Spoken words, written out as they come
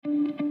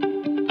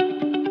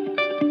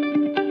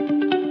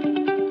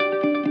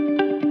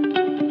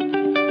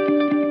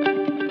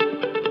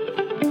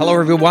Hello,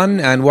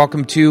 everyone, and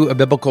welcome to A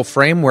Biblical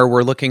Frame, where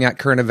we're looking at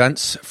current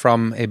events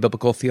from a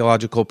biblical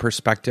theological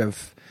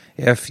perspective.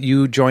 If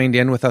you joined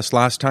in with us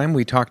last time,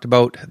 we talked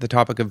about the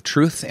topic of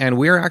truth, and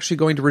we're actually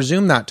going to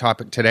resume that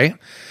topic today.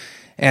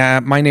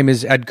 My name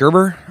is Ed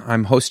Gerber.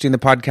 I'm hosting the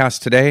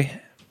podcast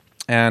today,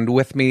 and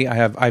with me I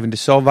have Ivan De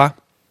Silva,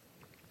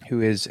 who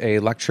is a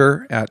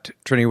lecturer at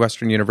Trinity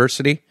Western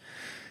University,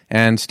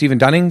 and Stephen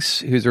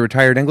Dunnings, who's a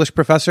retired English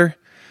professor,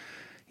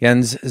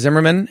 Jens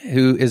Zimmerman,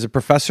 who is a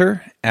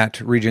professor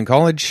at Regent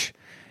College,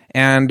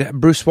 and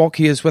Bruce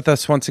Waltke is with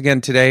us once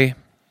again today,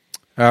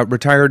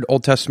 retired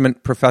Old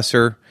Testament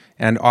professor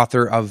and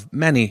author of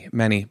many,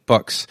 many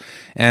books.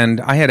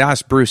 And I had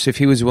asked Bruce if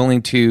he was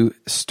willing to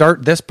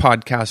start this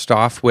podcast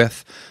off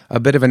with a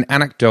bit of an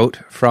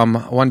anecdote from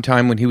one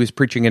time when he was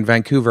preaching in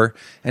Vancouver,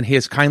 and he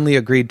has kindly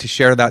agreed to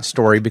share that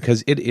story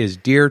because it is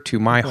dear to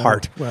my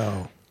heart.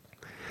 Well,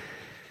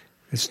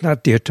 it's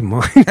not dear to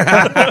mine.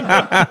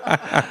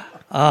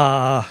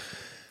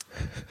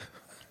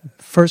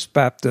 First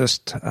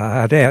Baptist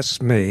had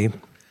asked me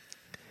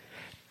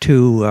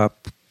to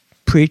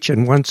preach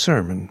in one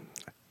sermon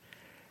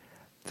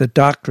the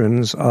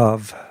doctrines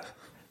of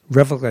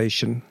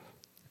revelation,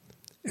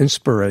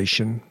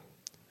 inspiration,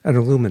 and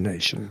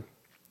illumination.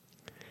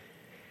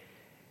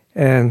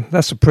 And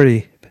that's a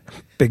pretty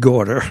big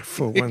order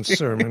for one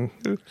sermon.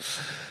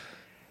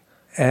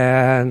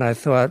 And I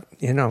thought,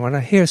 when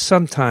I hear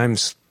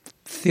sometimes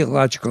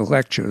theological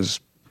lectures,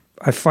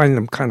 I find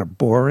them kind of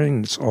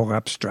boring. It's all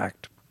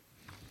abstract.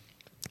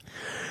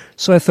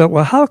 So I thought,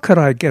 well, how could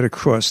I get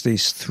across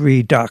these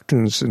three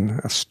doctrines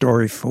in a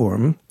story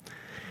form?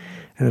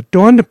 And it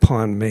dawned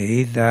upon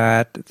me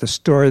that the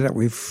story that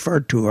we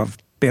referred to of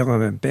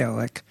Balaam and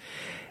Balak,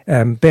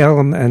 and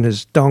Balaam and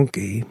his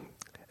donkey,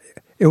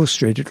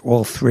 illustrated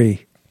all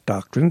three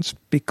doctrines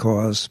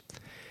because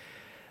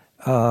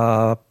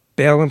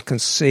Balaam can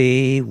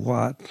see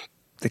what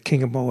the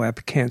king of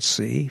Moab can't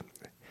see.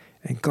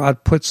 And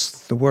God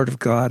puts the word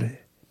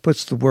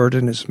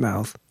in his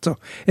mouth. So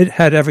it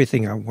had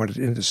everything I wanted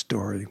in the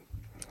story.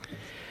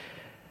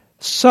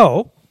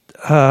 So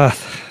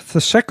the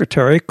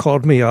secretary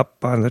called me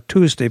up on the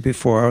Tuesday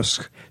before I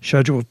was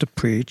scheduled to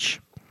preach.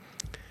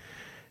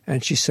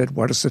 And she said,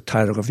 "What is the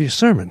title of your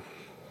sermon?"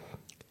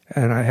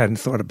 And I hadn't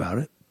thought about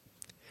it.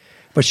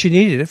 But she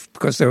needed it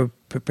because they were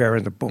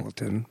preparing the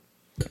bulletin.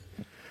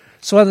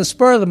 So on the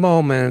spur of the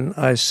moment,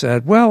 I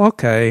said, well,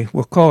 okay,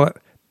 we'll call it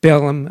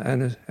Balaam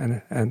and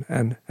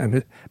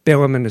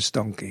Balaam and his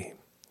donkey.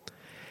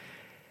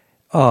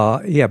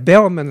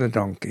 Balaam and the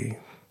donkey.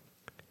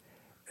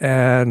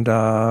 And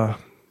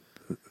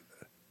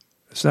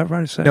is that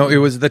right? No, it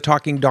was the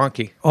talking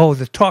donkey. Oh,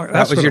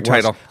 that was your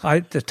title.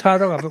 The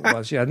title of it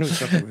was. Yeah, I knew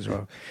something was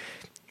wrong.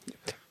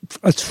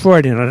 It's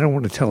Freudian. I don't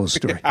want to tell the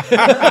story.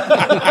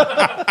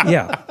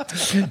 Yeah,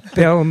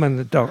 Balaam and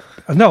the donkey.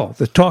 No,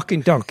 the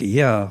talking donkey.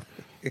 Yeah.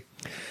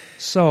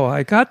 So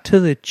I got to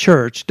the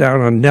church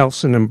down on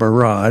Nelson and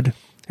Barad,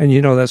 and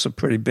that's a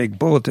pretty big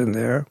bulletin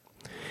there.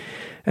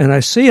 And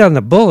I see on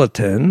the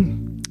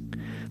bulletin,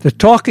 the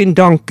talking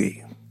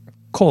donkey,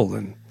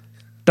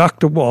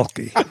 Dr.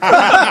 Waltke.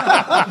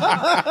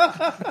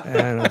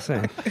 And I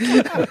think,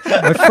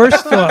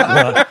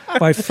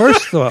 my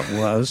first thought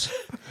was,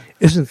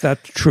 isn't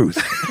that the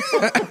truth?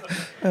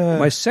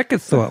 My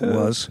second thought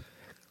was,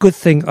 good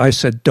thing I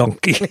said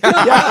donkey.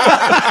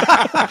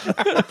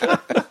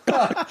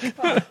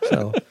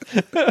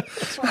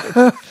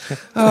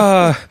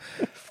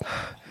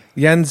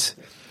 Jens,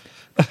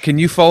 can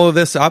you follow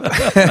this up?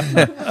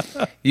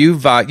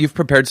 You've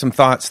prepared some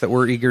thoughts that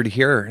we're eager to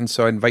hear, and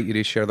so I invite you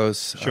to share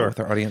those with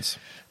our audience.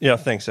 Yeah,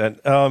 thanks, Ed.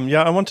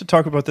 I want to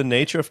talk about the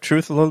nature of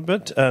truth a little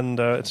bit, and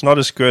it's not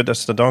as good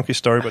as the donkey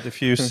story, but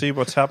if you see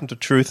what's happened to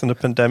truth in the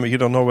pandemic, you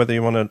don't know whether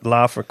you want to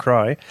laugh or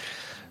cry.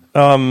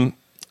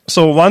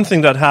 So one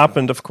thing that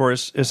happened, of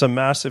course, is a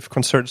massive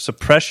concerted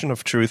suppression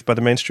of truth by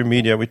the mainstream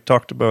media. We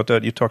talked about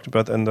that. You talked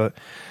about that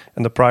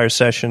in the prior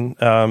session,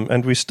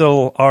 and we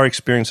still are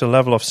experiencing a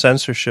level of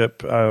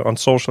censorship on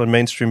social and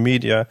mainstream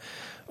media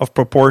of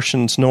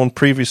proportions known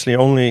previously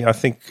only, I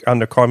think,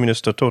 under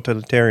communist or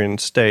totalitarian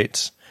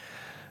states.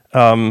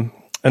 And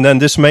then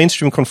this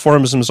mainstream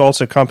conformism is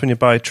also accompanied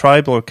by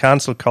tribal or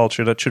cancel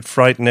culture that should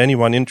frighten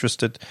anyone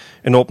interested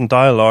in open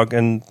dialogue.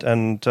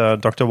 And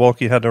Dr.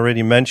 Waltke had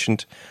already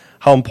mentioned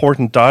how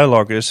important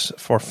dialogue is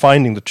for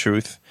finding the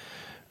truth.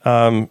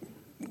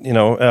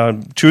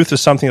 Truth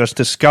is something that's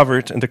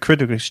discovered, and the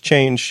critical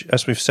exchange,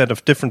 as we've said,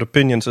 of different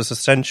opinions is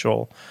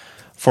essential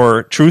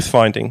for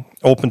truth-finding,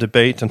 open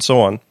debate, and so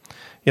on.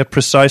 Yet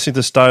precisely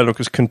this dialogue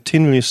is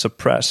continually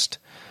suppressed.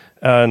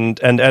 And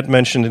Ed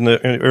mentioned in the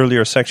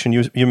earlier section,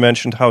 you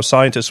mentioned how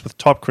scientists with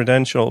top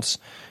credentials,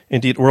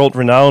 indeed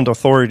world-renowned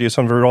authorities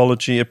on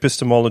virology,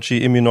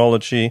 epistemology,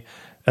 immunology,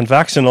 and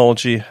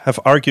vaccinology have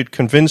argued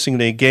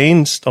convincingly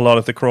against a lot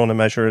of the corona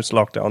measures,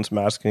 lockdowns,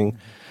 masking,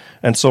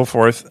 and so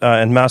forth,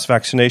 and mass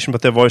vaccination,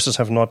 but their voices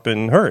have not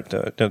been heard.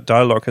 The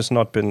dialogue has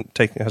not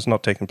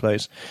taken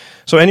place.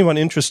 So anyone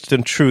interested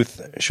in truth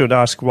should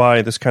ask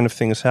why this kind of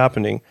thing is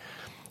happening.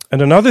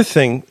 And another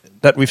thing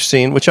that we've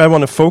seen, which I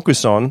want to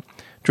focus on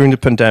during the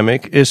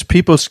pandemic, is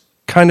people's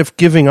kind of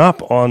giving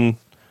up on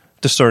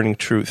discerning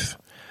truth,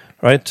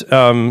 right?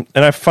 And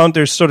I found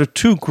there's sort of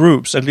two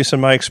groups, at least in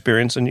my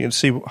experience, and you can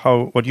see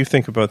what you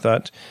think about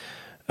that,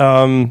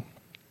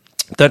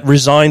 that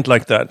resigned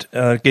like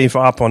that, gave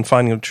up on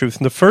finding the truth.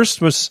 And the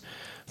first was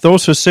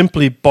those who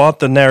simply bought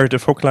the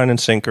narrative hook, line, and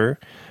sinker,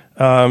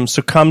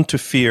 succumbed to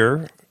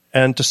fear,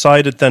 and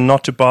decided then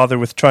not to bother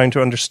with trying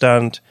to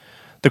understand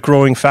the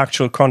growing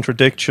factual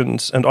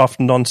contradictions and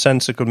often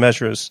nonsensical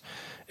measures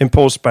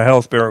imposed by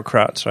health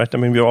bureaucrats, right? I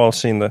mean, we've all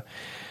seen the...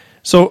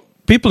 So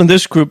people in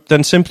this group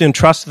then simply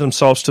entrusted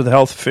themselves to the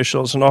health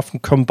officials and often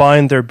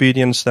combined their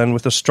obedience then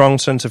with a strong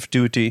sense of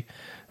duty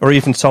or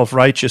even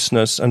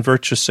self-righteousness and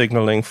virtue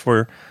signaling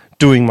for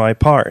doing my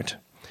part.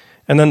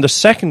 And then the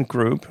second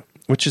group,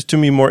 which is to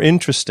me more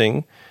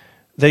interesting,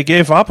 they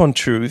gave up on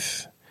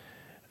truth.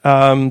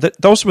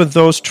 Those were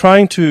those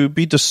trying to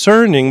be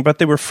discerning, but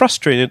they were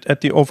frustrated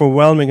at the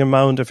overwhelming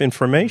amount of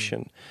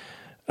information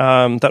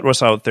that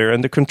was out there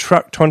and the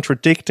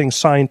contradicting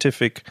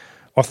scientific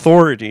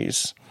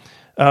authorities.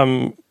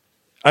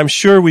 I'm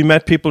sure we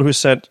met people who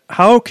said,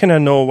 how can I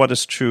know what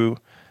is true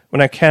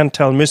when I can't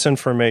tell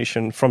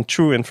misinformation from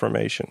true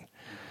information?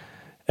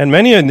 And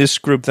many in this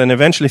group then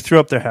eventually threw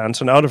up their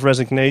hands and out of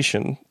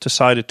resignation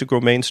decided to go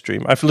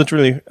mainstream. I've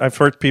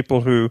heard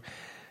people who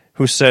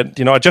said,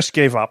 I just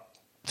gave up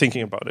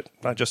thinking about it.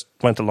 I just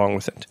went along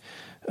with it.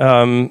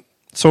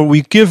 So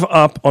we give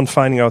up on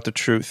finding out the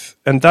truth.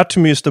 And that to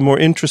me is the more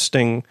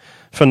interesting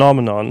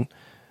phenomenon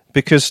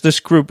because this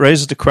group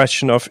raises the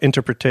question of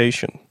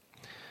interpretation.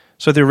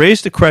 So they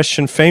raised the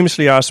question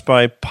famously asked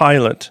by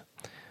Pilate,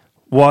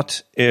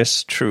 what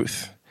is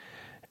truth?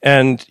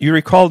 And you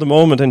recall the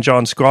moment in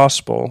John's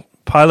Gospel,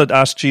 Pilate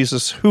asked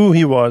Jesus who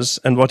he was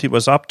and what he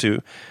was up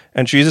to.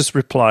 And Jesus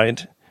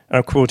replied, and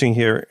I'm quoting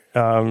here,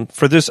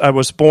 for this I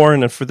was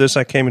born and for this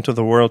I came into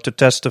the world to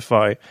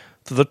testify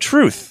to the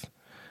truth.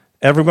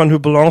 Everyone who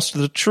belongs to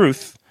the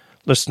truth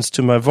listens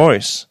to my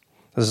voice.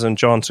 This is in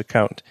John's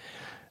account.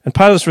 And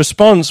Pilate's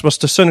response was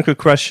the cynical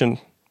question,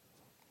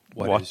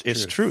 what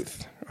is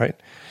truth? Right?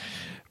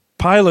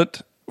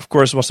 Pilate, of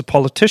course, was a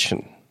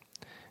politician.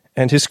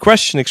 And his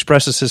question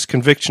expresses his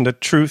conviction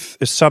that truth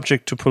is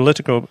subject to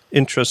political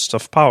interests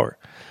of power.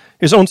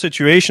 His own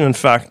situation, in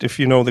fact, if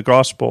you know the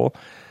gospel,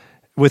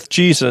 with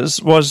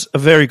Jesus was a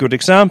very good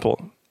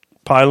example.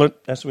 Pilate,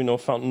 as we know,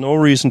 found no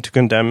reason to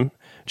condemn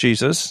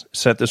Jesus,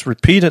 said this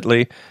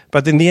repeatedly,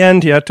 but in the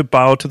end he had to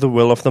bow to the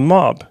will of the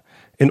mob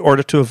in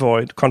order to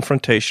avoid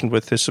confrontation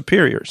with his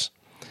superiors.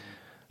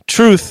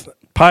 Truth,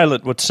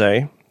 Pilate would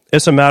say,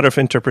 is a matter of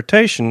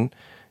interpretation,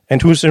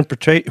 and whose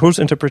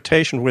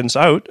interpretation wins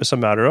out is a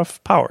matter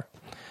of power.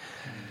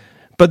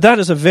 But that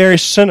is a very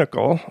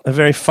cynical, a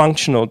very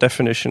functional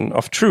definition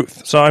of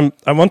truth. So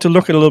I want to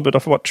look at a little bit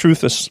of what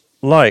truth is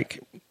like.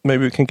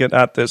 Maybe we can get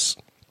at this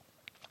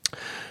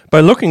by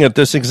looking at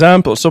this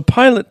example. So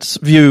Pilate's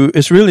view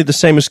is really the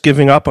same as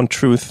giving up on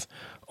truth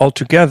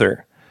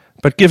altogether.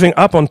 But giving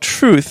up on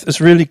truth is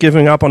really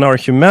giving up on our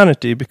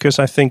humanity because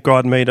I think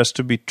God made us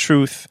to be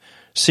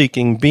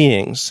truth-seeking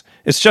beings.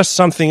 It's just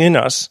something in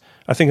us,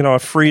 I think in our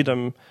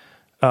freedom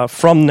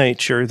from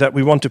nature, that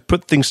we want to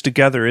put things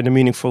together in a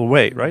meaningful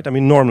way, right? I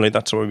mean, normally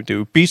that's what we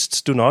do.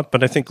 Beasts do not,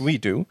 but I think we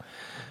do.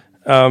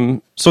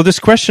 So this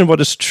question,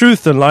 what is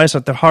truth, then lies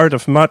at the heart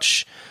of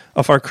much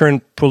of our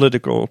current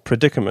political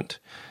predicament.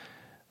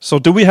 So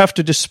do we have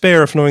to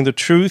despair of knowing the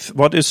truth?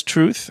 What is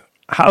truth?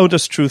 How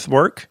does truth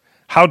work?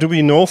 How do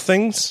we know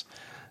things?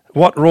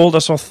 What role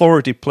does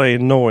authority play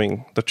in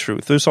knowing the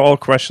truth? Those are all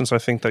questions I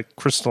think that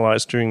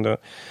crystallized during the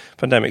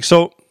pandemic.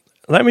 So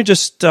let me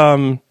just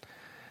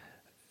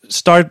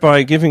start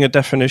by giving a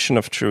definition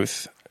of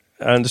truth.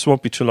 And this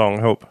won't be too long,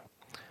 I hope.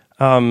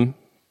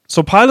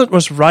 So Pilate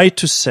was right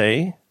to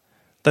say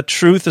that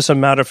truth is a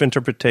matter of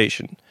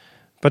interpretation.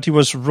 But he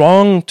was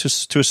wrong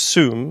to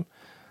assume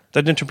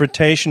that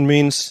interpretation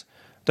means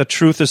that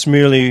truth is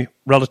merely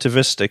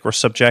relativistic or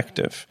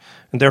subjective,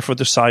 and therefore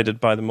decided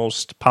by the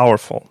most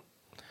powerful.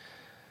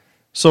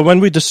 So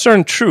when we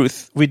discern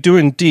truth, we do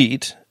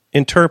indeed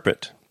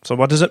interpret. So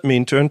what does it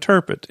mean to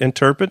interpret?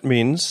 Interpret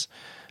means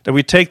that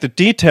we take the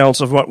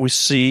details of what we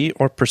see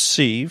or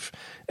perceive,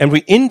 and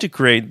we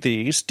integrate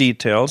these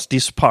details,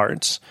 these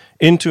parts,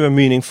 into a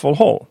meaningful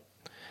whole.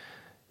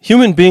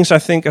 Human beings, I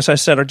think, as I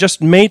said, are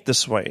just made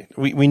this way.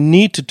 We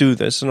need to do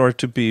this in order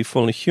to be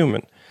fully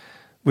human.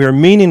 We are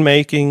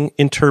meaning-making,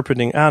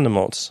 interpreting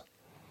animals.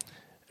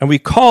 And we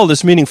call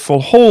this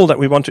meaningful whole that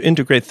we want to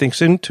integrate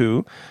things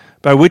into,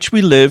 by which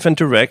we live and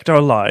direct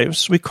our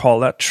lives, we call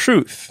that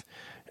truth.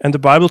 And the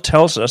Bible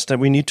tells us that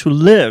we need to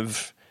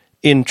live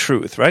in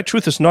truth, right?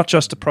 Truth is not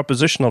just a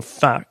propositional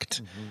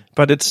fact,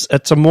 but it's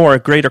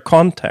a greater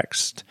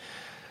context.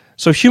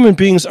 So human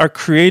beings are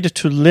created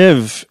to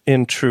live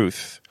in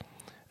truth.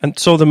 And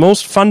so the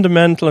most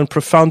fundamental and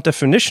profound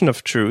definition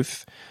of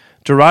truth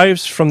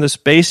derives from this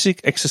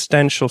basic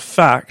existential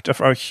fact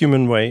of our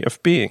human way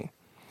of being.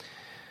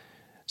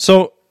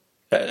 So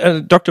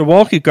Dr.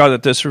 Waltke got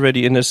at this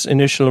already in his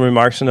initial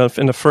remarks in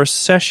the first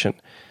session.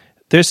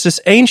 there's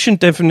this ancient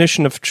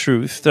definition of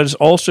truth that is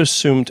also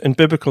assumed in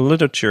biblical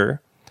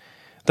literature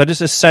that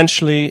is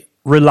essentially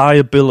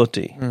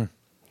reliability,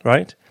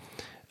 right?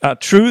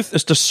 Truth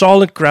is the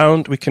solid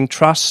ground we can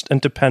trust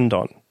and depend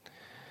on.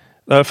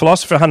 The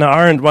philosopher Hannah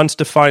Arendt once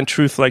defined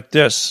truth like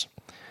this.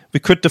 We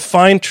could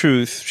define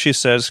truth, she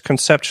says,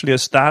 conceptually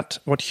as that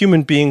what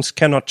human beings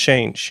cannot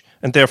change,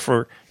 and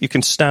therefore you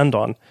can stand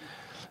on.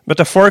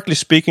 Metaphorically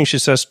speaking, she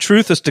says,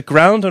 truth is the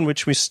ground on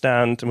which we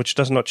stand and which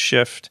does not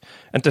shift,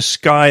 and the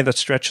sky that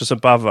stretches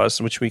above us,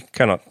 which we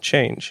cannot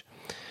change.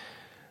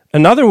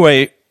 Another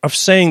way of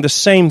saying the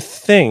same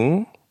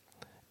thing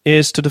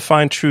is to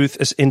define truth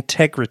as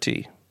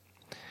integrity.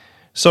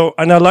 So,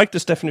 and I like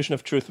this definition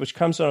of truth, which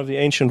comes out of the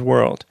ancient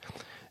world,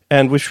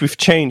 and which we've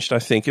changed, I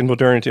think, in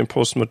modernity and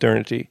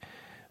postmodernity.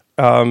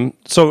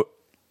 So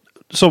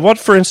what,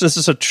 for instance,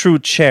 is a true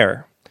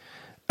chair?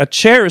 A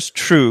chair is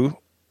true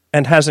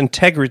and has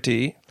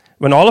integrity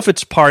when all of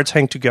its parts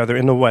hang together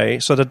in a way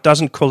so that it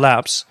doesn't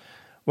collapse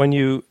when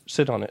you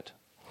sit on it.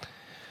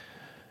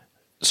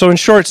 So in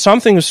short,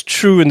 something is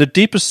true in the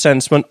deepest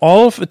sense when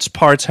all of its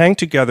parts hang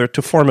together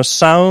to form a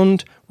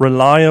sound,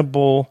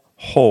 reliable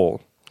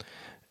whole.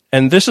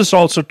 And this is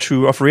also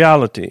true of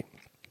reality.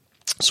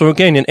 So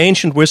again, in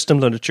ancient wisdom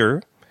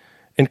literature,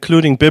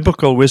 including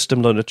biblical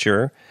wisdom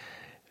literature,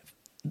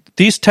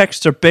 these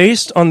texts are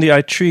based on the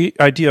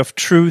idea of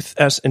truth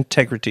as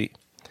integrity.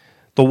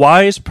 The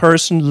wise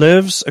person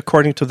lives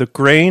according to the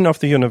grain of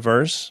the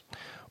universe,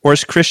 or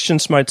as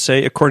Christians might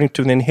say, according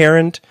to the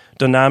inherent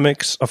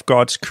dynamics of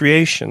God's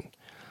creation.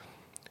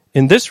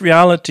 In this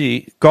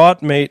reality,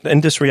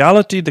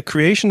 the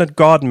creation that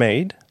God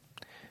made,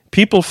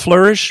 people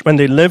flourish when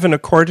they live in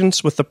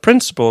accordance with the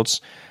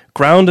principles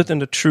grounded in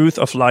the truth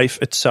of life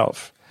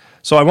itself.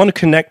 So I want to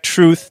connect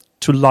truth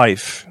to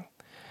life.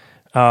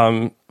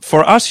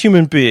 For us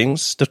human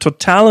beings, the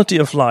totality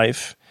of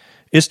life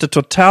is the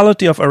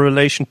totality of our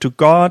relation to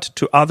God,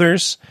 to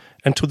others,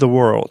 and to the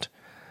world.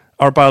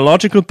 Our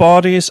biological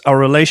bodies, our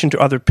relation to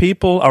other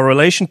people, our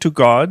relation to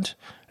God,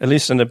 at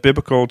least in a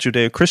biblical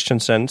Judeo-Christian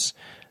sense,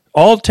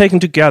 all taken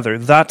together,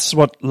 that's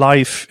what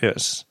life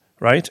is,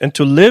 right? And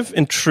to live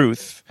in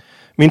truth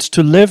means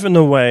to live in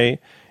a way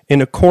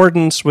in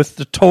accordance with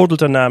the total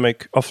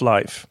dynamic of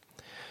life.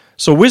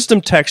 So wisdom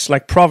texts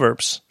like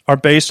Proverbs are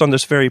based on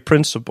this very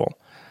principle.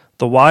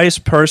 The wise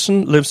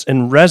person lives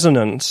in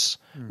resonance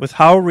with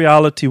how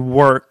reality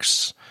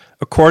works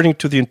according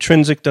to the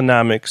intrinsic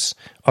dynamics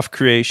of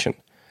creation.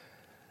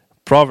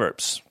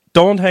 Proverbs,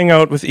 don't hang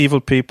out with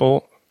evil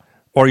people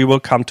or you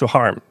will come to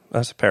harm.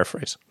 That's a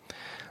paraphrase.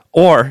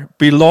 Or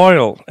be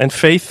loyal and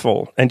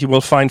faithful and you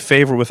will find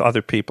favor with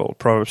other people.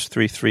 Proverbs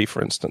 3:3,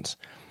 for instance.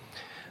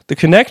 The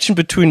connection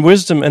between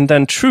wisdom and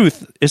then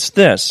truth is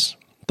this.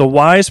 The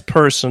wise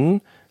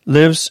person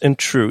lives in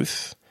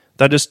truth.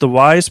 That is, the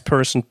wise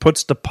person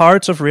puts the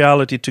parts of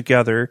reality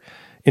together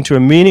into a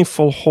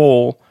meaningful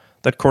whole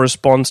that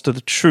corresponds to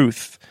the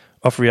truth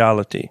of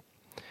reality.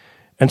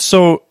 And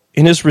so,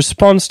 in his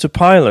response to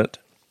Pilate,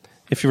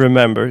 if you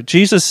remember,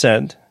 Jesus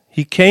said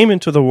he came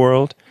into the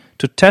world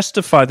to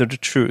testify to the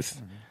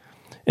truth.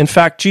 In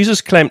fact,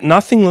 Jesus claimed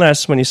nothing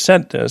less when he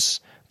said this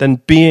than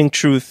being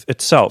truth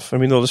itself. And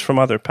we know this from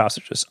other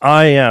passages.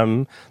 I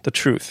am the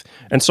truth.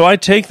 And so I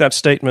take that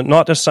statement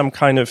not as some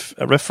kind of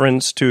a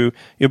reference to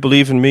you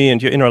believe in me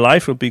and your inner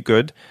life will be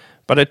good,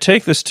 but I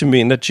take this to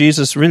mean that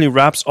Jesus really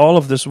wraps all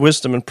of this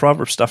wisdom and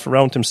proverb stuff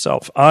around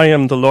himself. I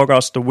am the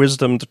Logos, the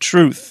wisdom, the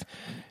truth,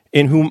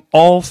 in whom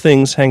all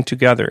things hang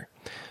together.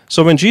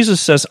 So when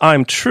Jesus says, I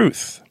am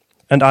truth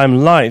and I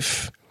am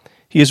life,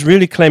 he is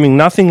really claiming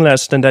nothing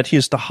less than that he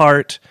is the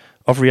heart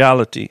of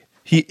reality.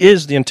 He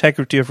is the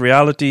integrity of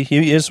reality.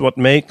 He is what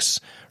makes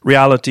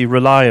reality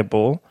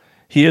reliable.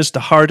 He is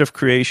the heart of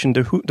creation,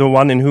 the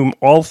one in whom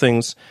all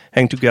things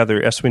hang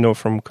together, as we know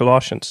from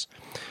Colossians.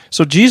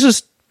 So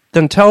Jesus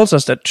then tells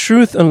us that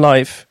truth and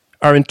life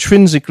are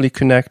intrinsically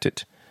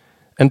connected.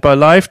 And by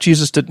life,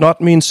 Jesus did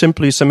not mean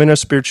simply some inner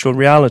spiritual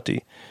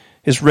reality.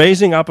 His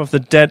raising up of the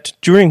dead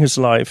during his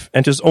life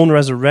and his own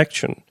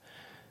resurrection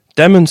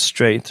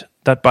demonstrate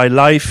that by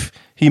life,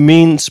 he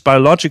means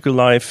biological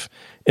life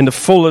in the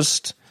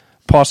fullest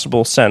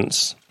possible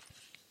sense.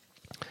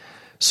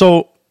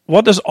 So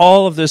what does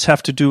all of this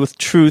have to do with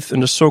truth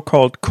in the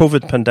so-called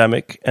COVID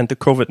pandemic and the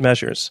COVID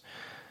measures?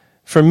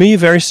 For me,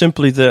 very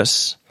simply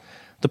this.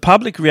 The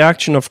public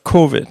reaction of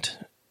COVID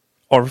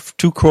or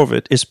to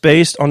COVID is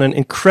based on an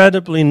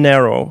incredibly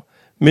narrow,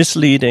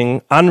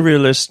 misleading,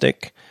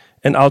 unrealistic,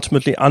 and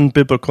ultimately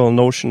unbiblical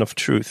notion of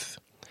truth.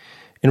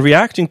 In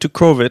reacting to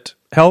COVID,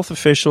 health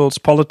officials,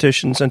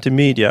 politicians, and the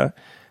media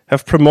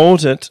have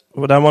promoted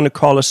what I want to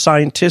call a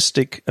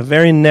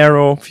very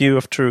narrow view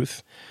of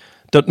truth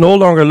that no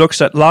longer looks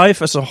at life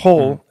as a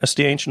whole, as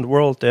the ancient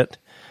world did,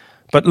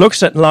 but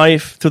looks at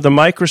life through the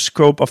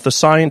microscope of the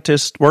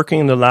scientist working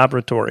in the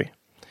laboratory.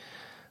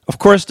 Of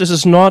course, this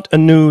is not a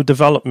new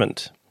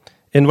development.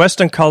 In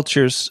Western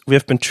cultures, we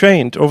have been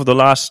trained over the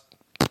last,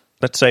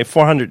 let's say,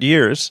 400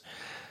 years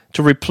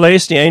to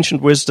replace the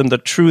ancient wisdom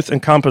that truth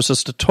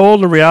encompasses the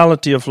total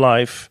reality of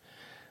life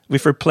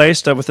we've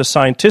replaced that with a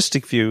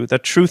scientific view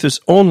that truth is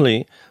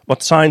only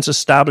what science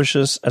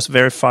establishes as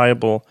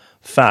verifiable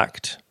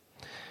fact.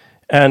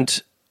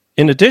 And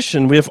in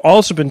addition, we have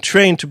also been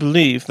trained to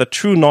believe that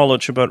true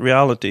knowledge about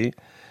reality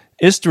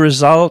is the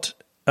result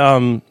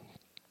of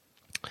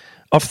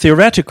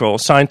theoretical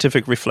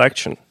scientific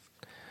reflection.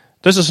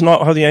 This is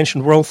not how the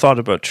ancient world thought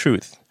about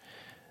truth.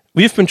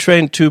 We've been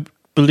trained to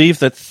believe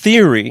that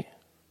theory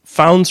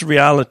founds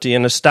reality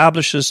and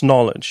establishes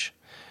knowledge.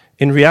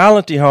 In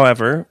reality,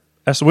 however,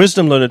 as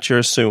wisdom literature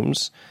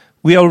assumes,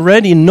 we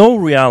already know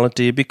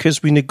reality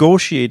because we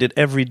negotiate it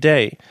every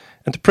day.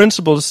 And the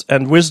principles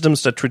and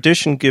wisdoms that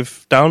tradition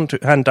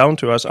hand down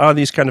to us are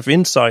these kind of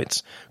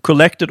insights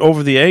collected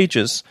over the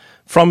ages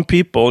from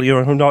people, who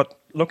are not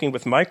looking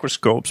with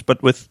microscopes,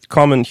 but with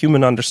common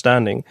human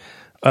understanding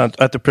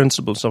at the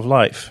principles of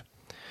life.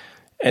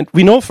 And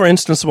we know, for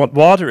instance, what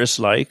water is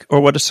like,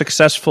 or what a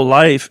successful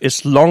life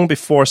is, long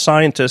before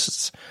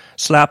scientists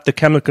slapped the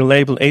chemical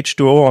label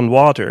H2O on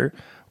water,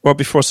 or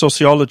before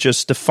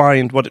sociologists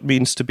defined what it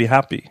means to be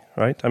happy,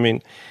 right?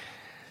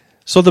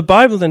 So the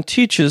Bible then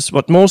teaches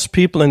what most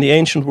people in the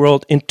ancient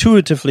world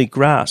intuitively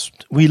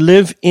grasped. We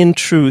live in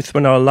truth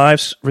when our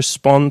lives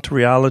respond to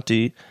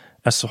reality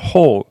as a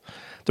whole.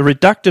 The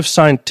reductive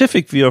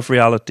scientific view of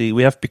reality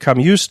we have become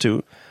used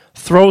to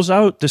throws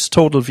out this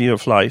total view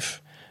of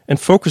life and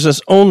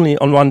focuses only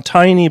on one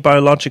tiny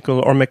biological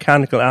or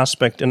mechanical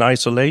aspect in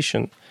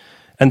isolation,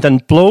 and then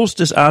blows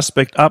this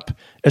aspect up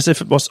as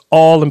if it was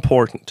all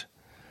important.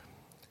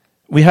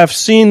 We have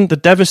seen the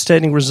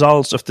devastating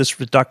results of this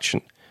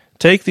reduction.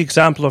 Take the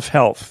example of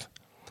health.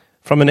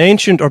 From an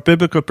ancient or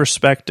biblical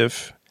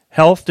perspective,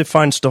 health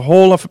defines the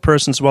whole of a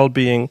person's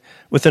well-being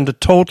within the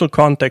total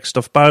context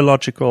of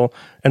biological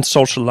and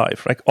social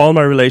life, like all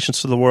my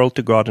relations to the world,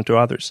 to God, and to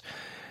others.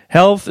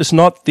 Health is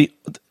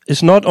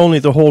not only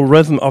the whole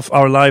rhythm of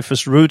our life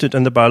is rooted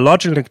in the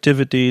biological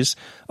activities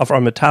of our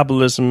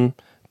metabolism,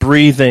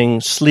 breathing,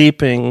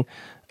 sleeping,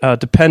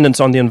 dependence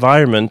on the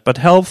environment, but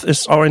health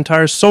is our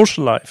entire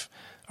social life,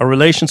 our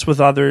relations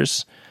with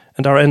others,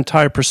 and our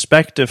entire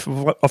perspective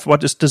of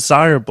what is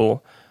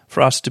desirable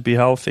for us to be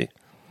healthy.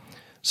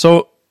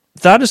 So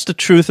that is the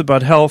truth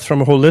about health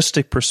from a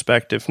holistic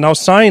perspective. Now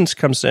science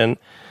comes in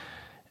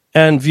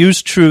and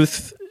views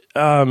truth,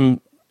 and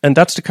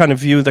that's the kind of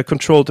view that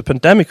controlled the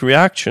pandemic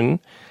reaction,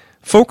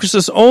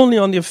 focuses only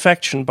on the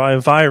infection by a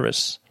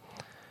virus.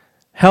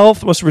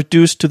 Health was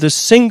reduced to this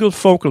single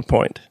focal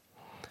point.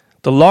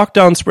 The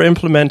lockdowns were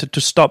implemented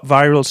to stop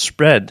viral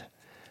spread.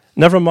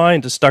 Never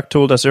mind, as Doug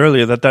told us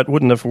earlier, that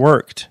wouldn't have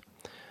worked.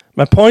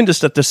 My point is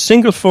that the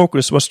single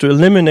focus was to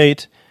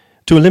eliminate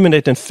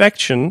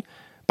infection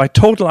by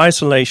total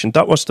isolation.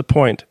 That was the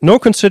point. No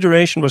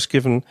consideration was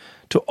given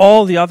to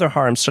all the other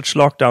harms such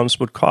lockdowns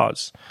would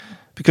cause,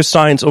 because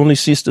science only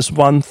sees this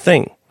one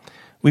thing.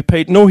 We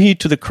paid no heed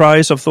to the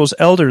cries of those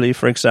elderly,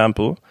 for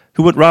example,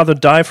 who would rather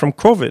die from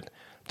COVID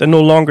than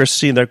no longer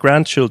see their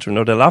grandchildren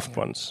or their loved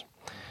ones.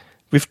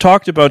 We've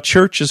talked about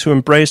churches who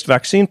embraced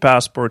vaccine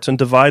passports and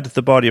divided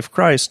the body of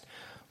Christ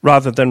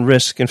rather than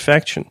risk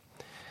infection.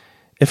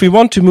 If we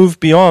want to move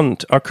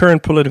beyond our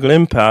current political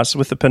impasse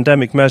with the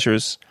pandemic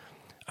measures,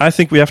 I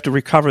think we have to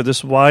recover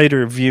this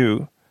wider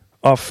view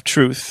of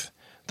truth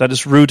that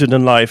is rooted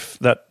in life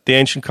that the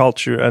ancient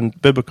culture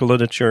and biblical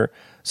literature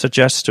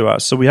suggests to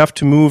us. So we have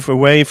to move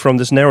away from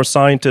this narrow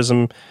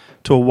scientism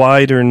to a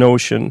wider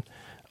notion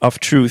of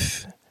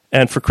truth.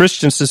 And for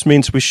Christians, this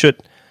means we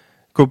should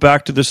go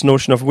back to this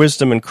notion of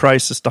wisdom in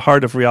Christ as the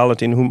heart of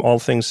reality in whom all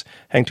things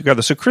hang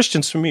together. So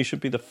Christians, for me,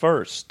 should be the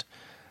first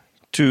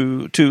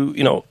to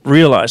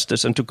realize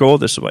this and to go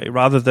this way,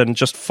 rather than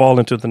just fall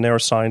into the narrow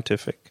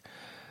scientific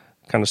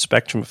kind of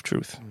spectrum of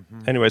truth.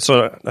 Mm-hmm. Anyway,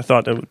 so I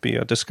thought it would be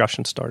a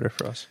discussion starter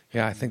for us.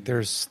 Yeah, I think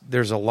there's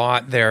a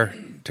lot there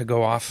to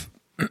go off.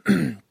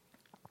 It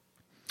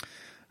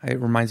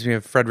reminds me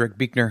of Frederick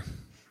Buechner.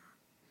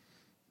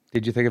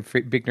 Did you think of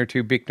Buechner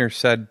too? Buechner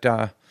said,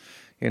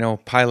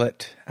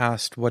 Pilate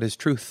asked, "What is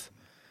truth?"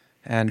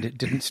 and it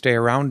didn't stay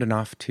around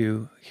enough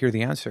to hear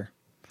the answer.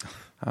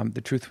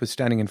 The truth was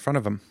standing in front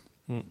of him.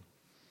 Mm.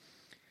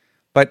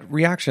 But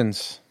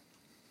reactions.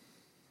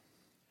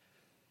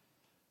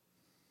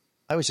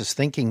 I was just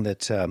thinking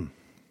that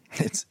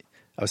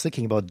I was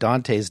thinking about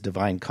Dante's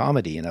Divine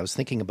Comedy, and I was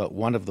thinking about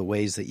one of the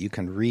ways that you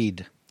can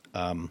read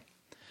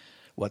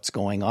what's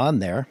going on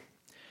there.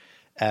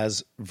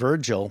 As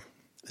Virgil,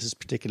 this is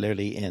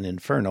particularly in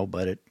Inferno,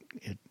 but it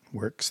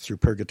works through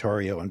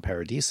Purgatorio and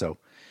Paradiso.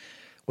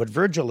 What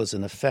Virgil is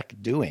in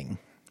effect doing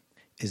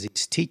is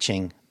he's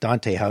teaching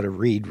Dante how to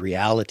read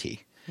reality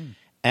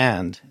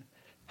and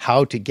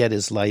how to get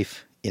his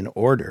life in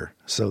order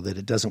so that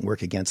it doesn't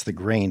work against the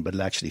grain, but it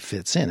actually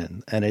fits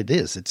in. And it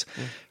is.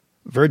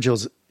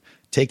 Virgil's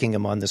taking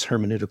him on this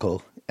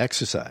hermeneutical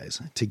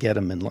exercise to get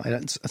him in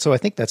line. So I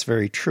think that's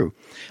very true.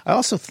 I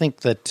also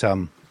think that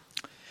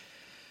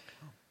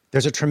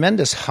there's a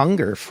tremendous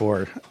hunger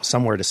for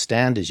somewhere to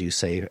stand, as you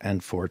say,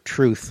 and for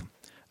truth.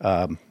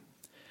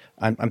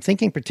 I'm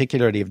thinking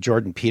particularly of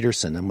Jordan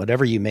Peterson, and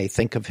whatever you may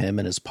think of him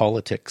and his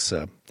politics,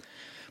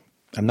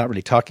 I'm not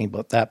really talking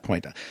about that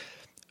point.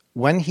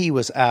 When he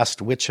was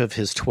asked which of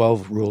his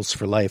 12 rules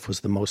for life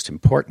was the most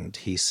important,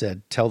 he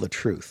said, tell the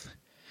truth,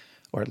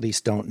 or at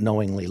least don't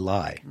knowingly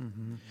lie.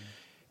 Mm-hmm.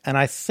 And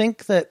I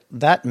think that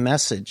that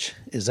message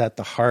is at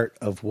the heart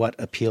of what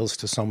appeals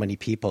to so many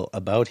people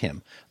about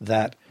him,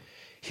 that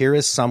here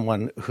is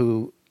someone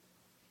who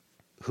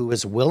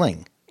is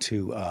willing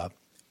to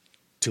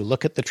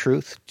look at the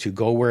truth, to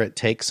go where it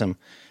takes him,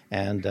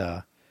 and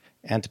to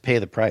pay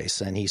the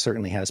price. And he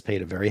certainly has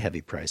paid a very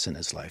heavy price in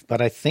his life.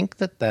 But I think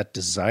that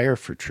desire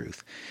for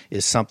truth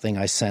is something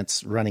I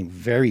sense running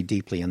very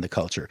deeply in the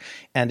culture.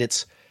 And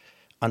it's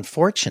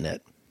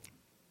unfortunate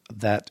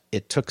that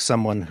it took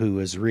someone who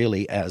is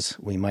really, as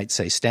we might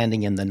say,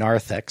 standing in the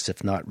narthex,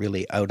 if not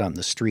really out on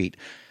the street,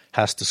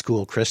 has to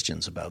school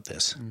Christians about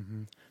this.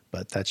 Mm-hmm.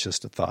 But that's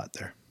just a thought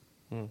there.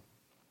 Mm.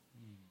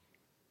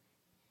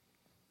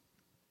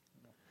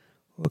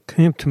 What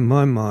came to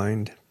my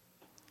mind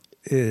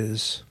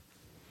is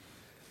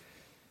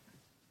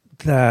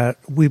that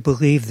we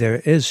believe there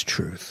is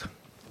truth.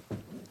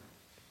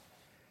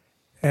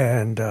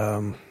 And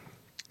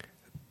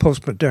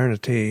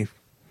postmodernity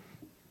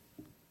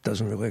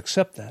doesn't really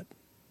accept that.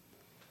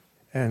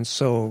 And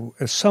so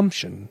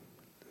assumption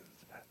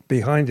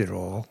behind it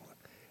all,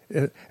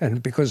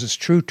 and because it's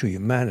true to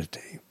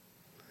humanity,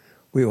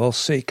 we all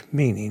seek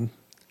meaning.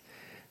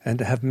 And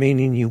to have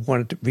meaning, you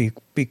want it to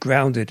be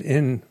grounded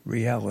in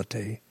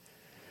reality.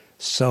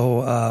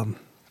 So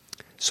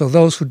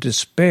those who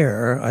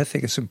despair, I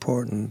think it's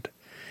important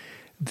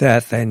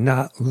that they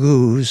not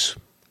lose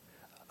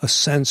a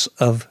sense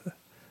of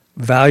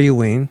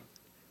valuing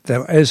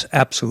there is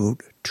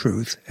absolute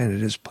truth, and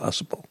it is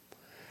possible.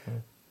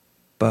 Mm.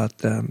 But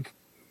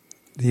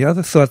the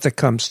other thought that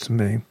comes to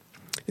me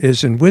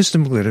is in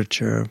wisdom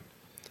literature,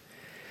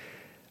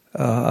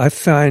 I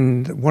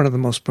find one of the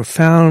most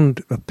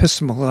profound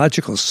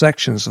epistemological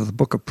sections of the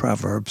book of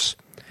Proverbs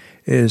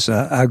is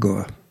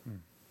Agur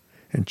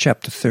in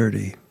chapter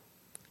 30.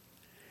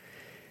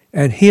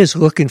 And he is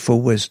looking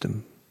for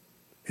wisdom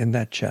in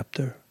that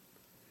chapter.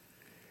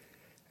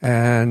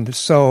 And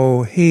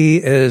so he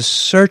is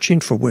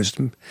searching for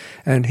wisdom,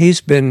 and he's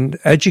been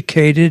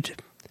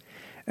educated,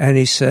 and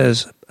he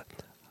says,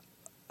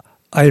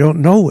 I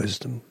don't know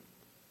wisdom.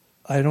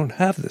 I don't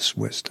have this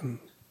wisdom.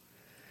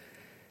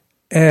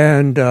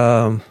 And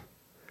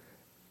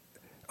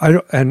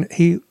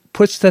he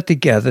puts that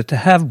together. To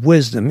have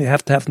wisdom, you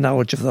have to have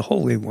knowledge of the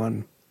Holy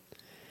One.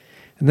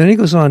 And then he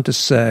goes on to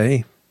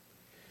say,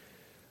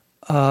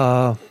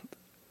 who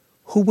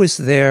was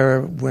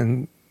there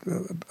when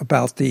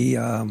about the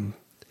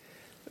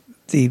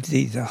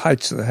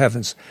heights of the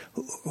heavens?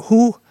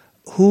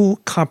 Who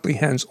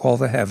comprehends all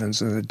the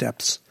heavens and the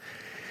depths?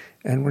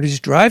 And what he's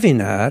driving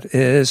at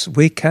is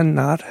we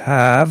cannot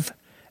have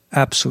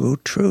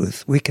absolute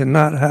truth. We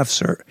cannot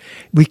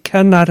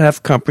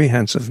have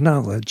comprehensive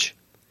knowledge.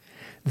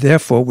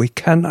 Therefore, we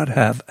cannot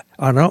have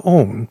on our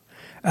own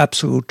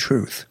absolute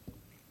truth.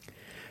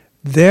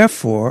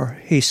 Therefore,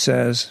 he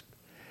says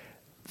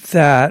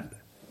that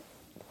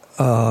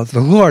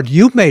the Lord,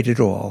 you made it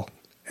all,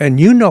 and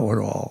you know it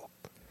all.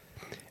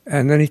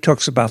 And then he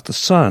talks about the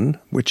Son,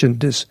 which in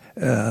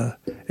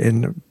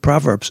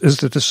Proverbs is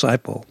the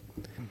disciple.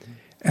 Mm-hmm.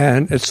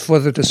 And it's for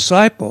the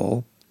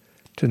disciple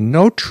to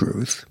know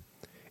truth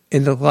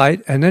in the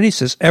light. And then he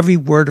says every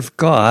word of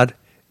God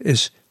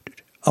is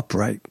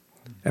upright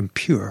and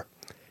pure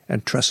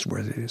and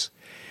trustworthy.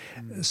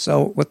 Mm-hmm.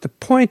 So what the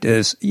point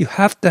is, you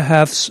have to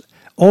have,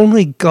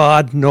 only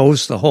God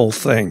knows the whole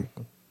thing.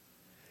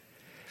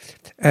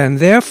 And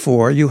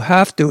therefore, you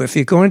have to, if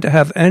you're going to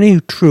have any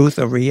truth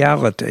or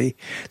reality,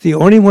 the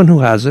only one who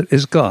has it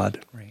is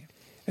God. Right.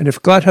 And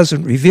if God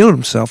hasn't revealed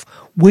himself,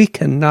 we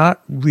cannot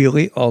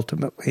really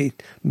ultimately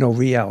know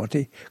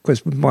reality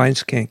because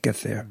minds can't get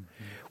there.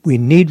 Mm-hmm. We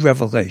need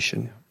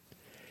revelation.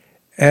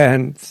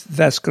 And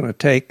that's going to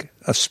take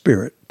a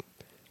spirit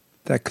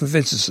that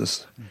convinces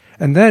us.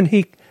 Mm-hmm. And then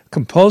he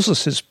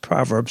composes his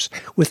Proverbs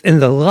within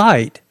the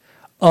light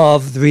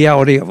of the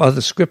reality of other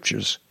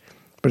scriptures.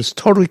 But it's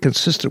totally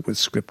consistent with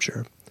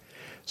Scripture.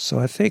 So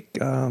I think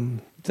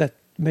that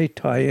may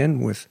tie in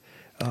with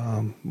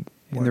in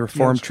the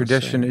Reformed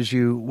tradition, as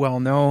you well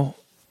know,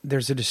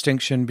 there's a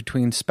distinction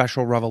between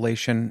special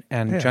revelation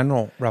and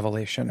general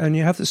revelation. And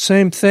you have the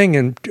same thing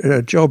in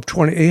Job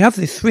 20. You have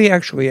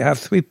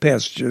three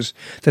passages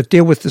that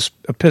deal with this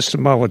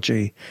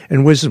epistemology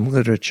in wisdom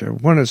literature.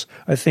 One is,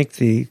 I think,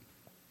 the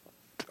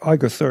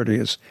Agur 30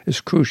 is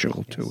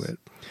crucial to it.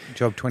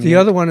 Job 28. The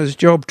other one is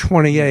Job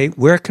 28.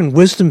 Where can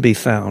wisdom be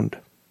found?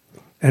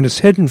 And it's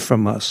hidden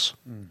from us.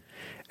 Mm.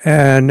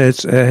 And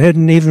it's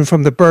hidden even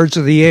from the birds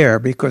of the air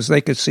because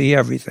they could see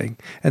everything.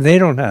 And they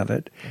don't have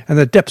it. And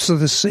the depths of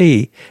the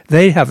sea,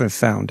 they haven't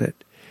found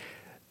it.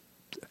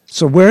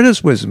 So where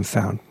is wisdom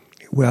found?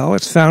 Well,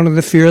 it's found in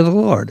the fear of the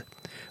Lord.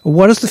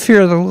 What is the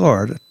fear of the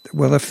Lord?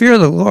 Well, the fear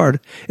of the Lord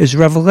is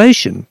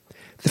revelation.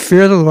 The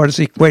fear of the Lord is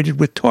equated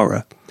with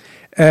Torah.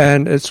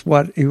 And it's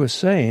what he was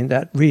saying,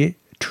 that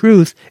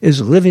truth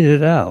is living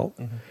it out.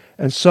 Mm-hmm.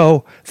 And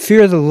so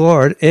fear of the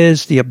Lord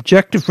is the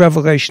objective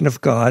revelation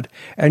of God,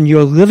 and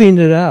you're living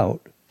it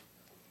out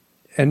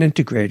and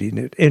integrating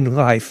it in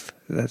life.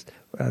 That's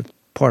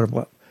part of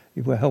what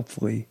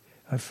hopefully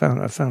I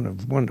found a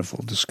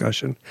wonderful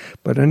discussion,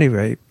 but at any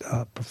rate,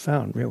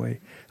 profound,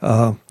 really.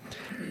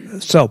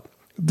 So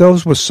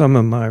those were some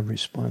of my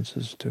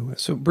responses to it.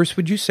 So, Bruce,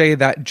 would you say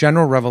that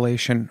general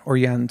revelation, or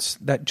Jens,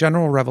 that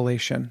general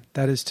revelation,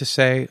 that is to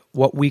say,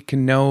 what we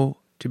can know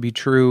to be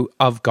true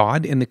of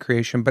God in the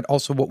creation, but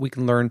also what we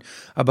can learn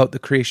about the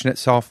creation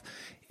itself,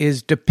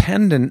 is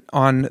dependent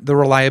on the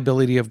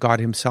reliability of God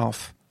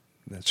himself?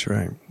 That's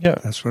right. Yeah.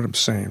 That's what I'm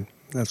saying.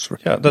 That's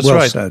right. Yeah, that's well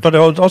right. said. But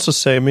I would also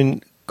say, I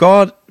mean,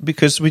 God,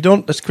 because we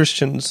don't, as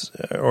Christians,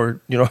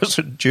 or, as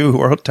a Jew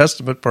or Old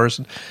Testament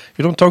person,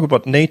 you don't talk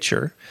about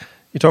nature,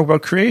 you talk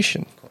about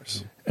creation. Of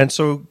course. And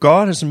so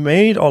God has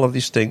made all of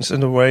these things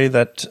in a way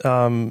that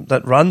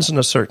that runs in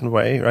a certain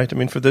way, right? I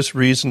mean, for this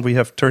reason, we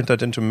have turned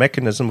that into a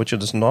mechanism, which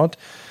it is not.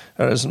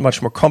 It's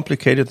much more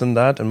complicated than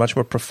that and much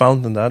more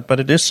profound than that. But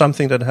it is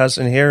something that has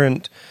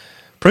inherent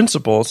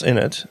principles in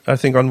it, I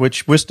think, on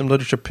which wisdom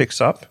literature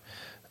picks up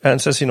and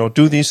says,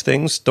 do these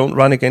things, don't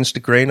run against the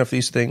grain of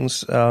these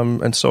things,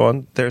 and so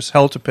on. There's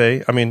hell to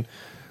pay. I mean,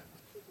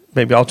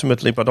 maybe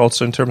ultimately, but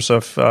also in terms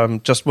of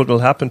just what will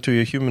happen to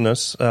your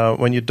humanness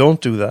when you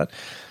don't do that.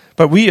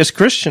 But we as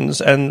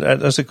Christians and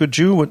as a good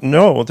Jew would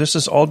know this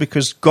is all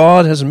because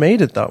God has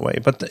made it that way.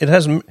 But it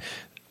has,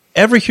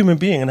 every human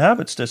being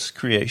inhabits this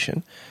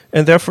creation,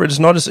 and therefore it is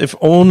not as if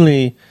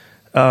only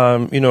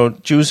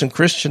Jews and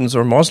Christians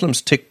or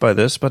Muslims tick by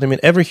this, but I mean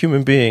every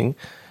human being,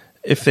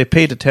 if they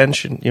paid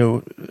attention,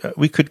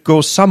 we could go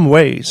some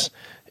ways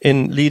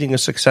in leading a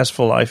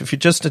successful life. If you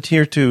just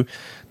adhere to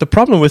the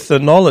problem with the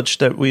knowledge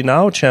that we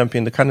now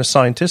champion, the kind of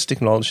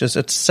scientific knowledge, is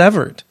it's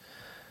severed,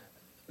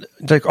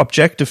 like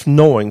objective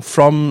knowing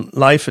from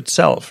life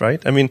itself,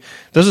 right? I mean,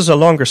 this is a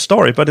longer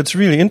story, but it's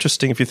really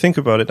interesting if you think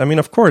about it. I mean,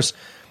 of course,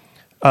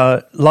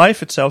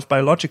 life itself,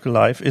 biological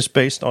life, is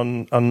based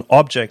on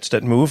objects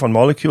that move, on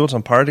molecules,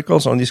 on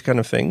particles, on these kind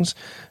of things,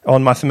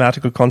 on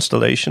mathematical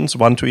constellations,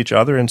 one to each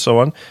other, and so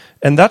on.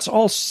 And that's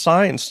all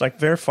science, like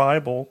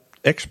verifiable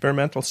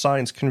experimental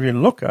science can really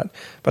look at.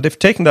 But if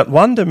taken that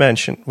one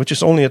dimension, which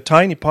is only a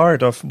tiny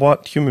part of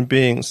what human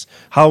beings,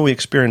 how we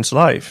experience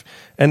life,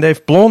 and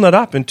they've blown it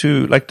up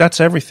into, like,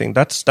 that's everything.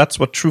 That's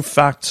what true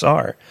facts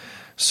are.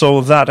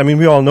 So that, I mean,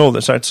 we all know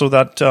this, right? So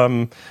that,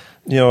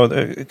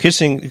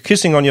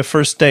 kissing on your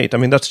first date, I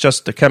mean, that's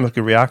just a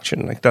chemical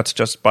reaction. Like, that's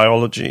just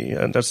biology,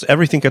 and that's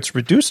everything gets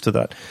reduced to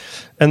that.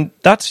 And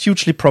that's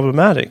hugely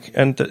problematic,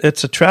 and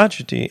it's a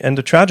tragedy. And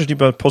the tragedy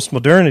about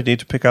postmodernity,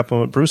 to pick up on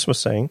what Bruce was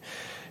saying,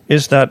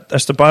 is that,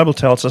 as the Bible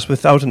tells us,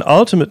 without an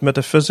ultimate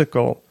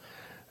metaphysical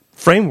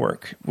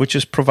framework, which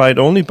is provided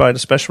only by the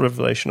special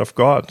revelation of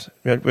God.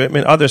 I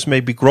mean, others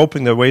may be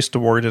groping their ways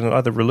toward it in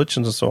other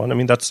religions and so on. I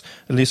mean, that's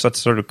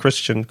sort of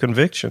Christian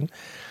conviction.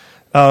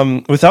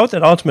 Without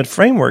that ultimate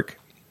framework,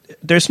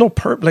 there's no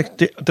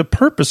the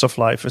purpose of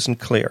life isn't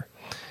clear.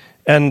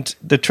 And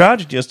the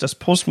tragedy is that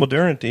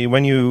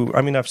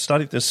postmodernity, I've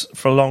studied this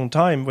for a long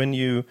time,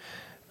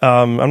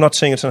 I'm not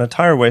saying it's an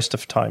entire waste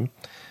of time,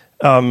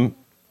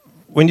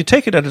 when you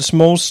take it at its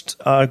most,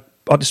 at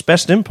its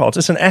best impulse,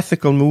 it's an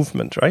ethical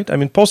movement, right? I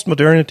mean,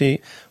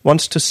 postmodernity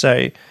wants to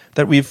say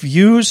that we've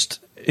used,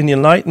 in the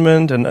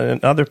Enlightenment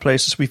and other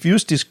places, we've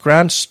used these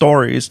grand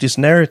stories, these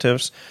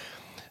narratives,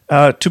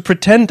 to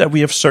pretend that we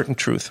have certain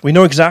truth. We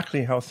know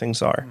exactly how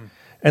things are.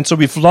 And so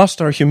we've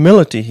lost our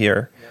humility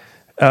here.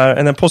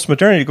 And then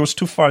postmodernity goes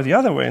too far the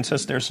other way and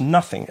says there's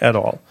nothing at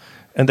all.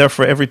 And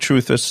therefore every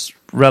truth is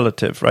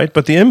relative, right?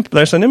 But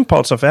there's an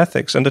impulse of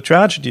ethics. And the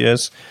tragedy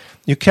is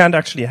you can't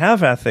actually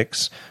have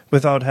ethics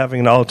without having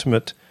an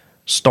ultimate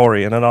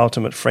story and an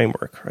ultimate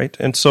framework, right?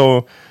 And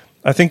so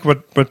I think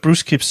what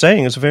Bruce keeps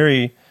saying is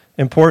very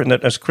important,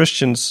 that as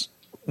Christians,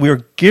 we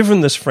are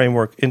given this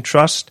framework in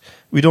trust.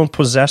 We don't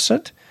possess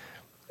it.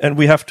 And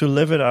we have to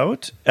live it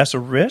out as a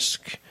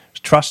risk,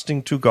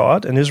 trusting to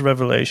God and His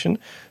revelation.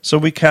 So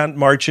we can't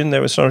march in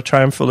there with sort of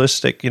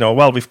triumphalistic,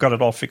 well, we've got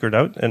it all figured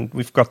out and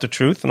we've got the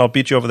truth and I'll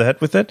beat you over the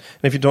head with it.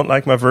 And if you don't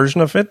like my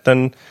version of it,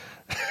 then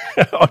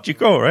out you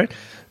go, right?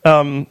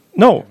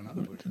 No.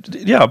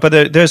 Yeah,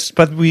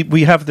 but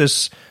we have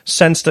this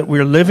sense that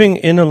we're living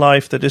in a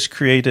life that is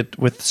created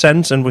with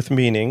sense and with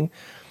meaning.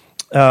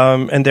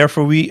 And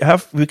therefore we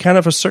kind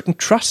of have a certain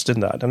trust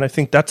in that. And I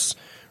think that's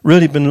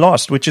really been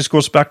lost, which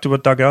goes back to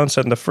what Doug Allen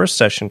said in the first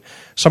session.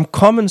 Some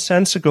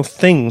commonsensical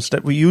things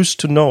that we used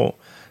to know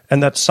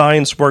and that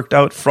science worked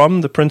out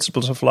from the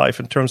principles of life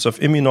in terms of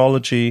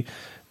immunology,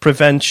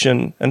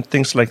 prevention, and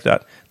things like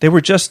that. They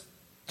were just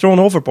thrown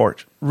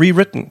overboard,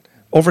 rewritten,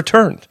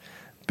 overturned,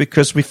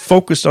 because we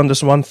focused on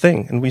this one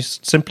thing and we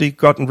simply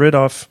gotten rid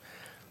of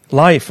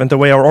life and the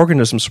way our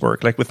organisms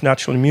work, like with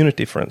natural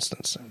immunity, for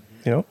instance.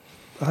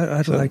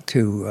 I'd like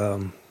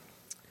to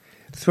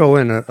throw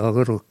in a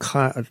little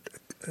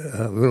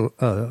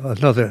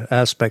another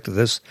aspect of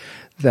this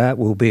that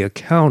will be a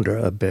counter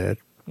a bit.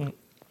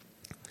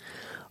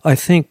 I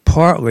think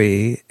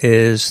partly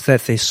is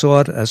that they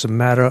saw it as a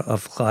matter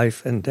of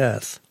life and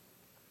death.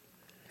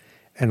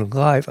 And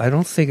life, I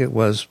don't think it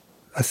was,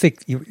 I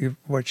think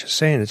what you're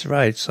saying is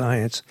right,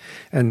 science,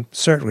 and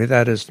certainly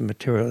that is the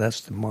material,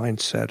 that's the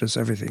mindset, is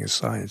everything is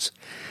science.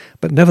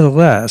 But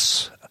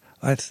nevertheless,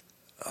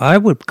 I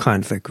would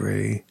kind of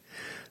agree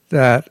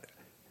that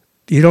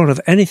you don't have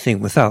anything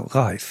without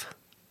life,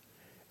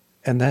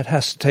 and that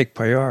has to take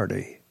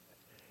priority.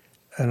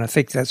 And I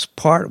think that's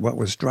part of what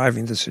was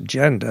driving this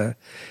agenda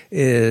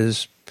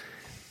is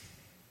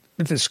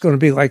if it's going to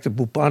be like the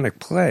bubonic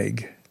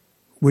plague,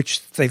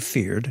 which they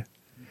feared,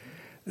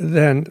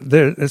 then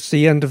it's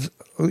the end of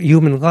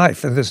human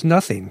life, and there's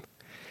nothing.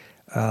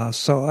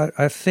 So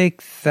I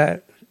think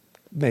that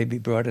may be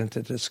brought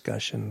into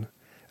discussion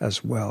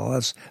as well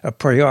as a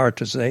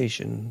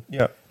prioritization,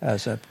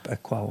 as a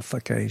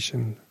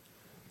qualification.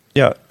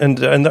 Yeah,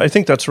 and I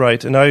think that's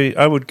right. And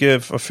I would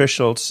give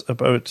officials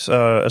about,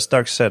 as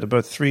Doug said,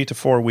 about 3 to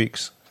 4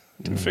 weeks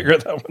to figure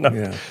that one out.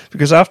 Yeah.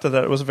 Because after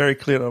that, it was very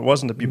clear that it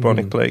wasn't a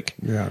bubonic plague.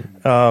 Yeah.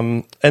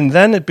 And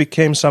then it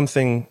became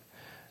something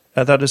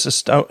that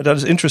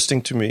is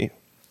interesting to me,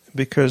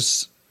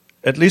 because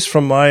at least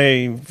from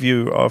my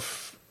view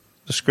of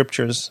the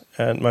scriptures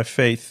and my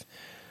faith,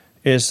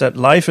 is that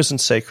life isn't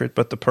sacred,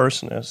 but the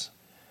person is.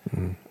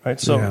 Right,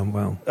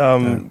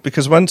 so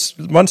because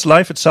once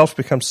life itself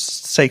becomes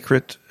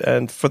sacred,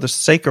 and for the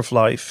sake of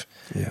life,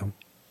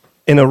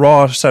 in a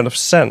raw sort of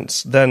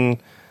sense, then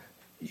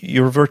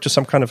you revert to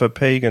some kind of a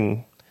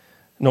pagan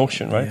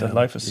notion, right? That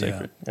life is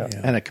sacred,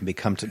 and it can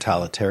become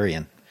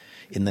totalitarian.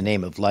 In the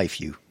name of life,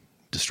 you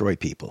destroy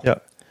people. Yeah,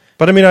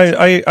 but I mean,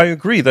 I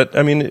agree that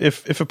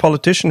if a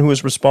politician who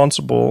is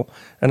responsible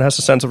and has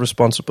a sense of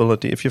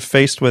responsibility, if you're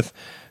faced with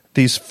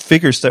these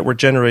figures that were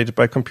generated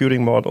by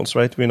computing models,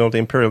 right? We know the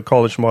Imperial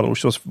College model,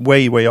 which was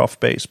way, way off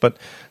base. But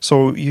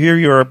so here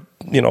you're,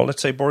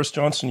 let's say Boris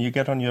Johnson, you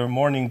get on your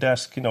morning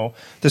desk,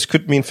 this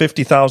could mean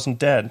 50,000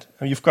 dead.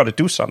 You've got to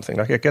do something.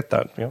 Like, I get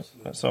that,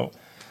 So,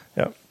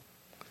 yeah.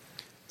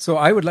 So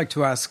I would like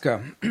to ask,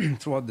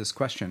 throughout this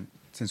question,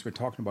 since we're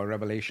talking about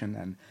revelation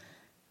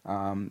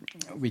and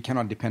we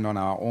cannot depend on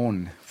our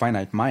own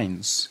finite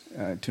minds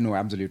to know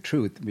absolute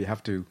truth. We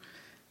have to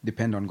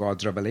depend on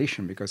God's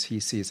revelation, because he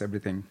sees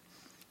everything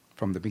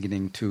from the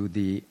beginning to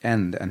the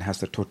end and has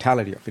the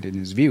totality of it in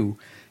his view.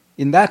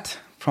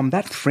 From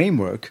that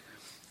framework,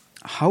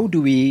 how do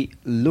we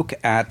look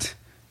at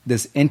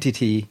this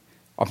entity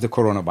of the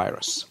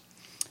coronavirus?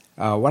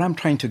 What I'm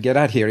trying to get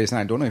at here is, and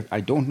I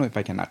don't know if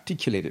I can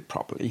articulate it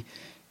properly,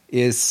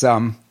 is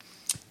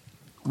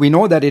we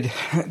know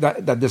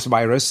that this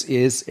virus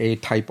is a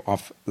type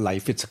of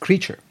life. It's a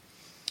creature.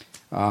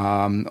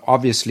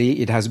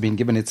 Obviously, it has been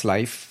given its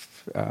life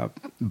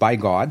by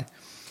God,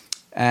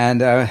 and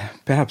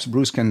perhaps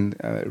Bruce can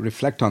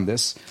reflect on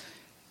this.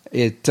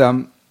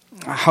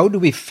 How do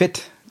we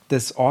fit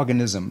this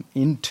organism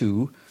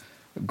into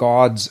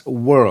God's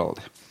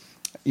world?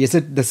 Is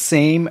it the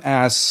same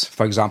as,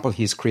 for example,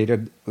 he's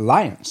created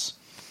lions,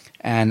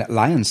 and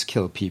lions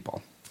kill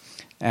people,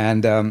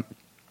 and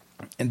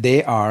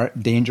they are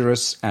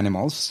dangerous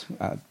animals.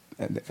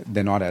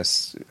 They're not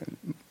as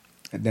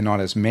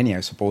many, I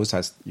suppose,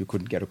 as you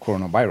could get a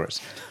coronavirus,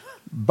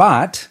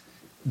 but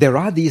there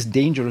are these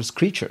dangerous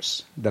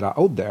creatures that are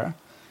out there,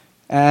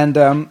 and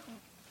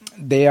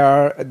they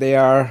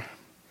are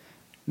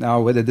now,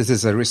 whether this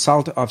is a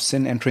result of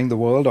sin entering the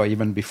world or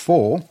even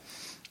before,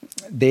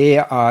 they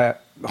are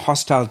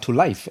hostile to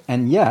life.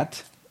 And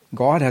yet,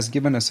 God has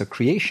given us a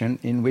creation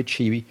in which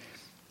He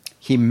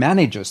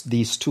manages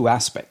these two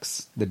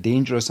aspects, the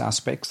dangerous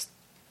aspects,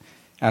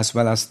 as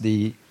well as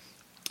the,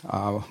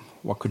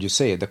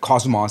 the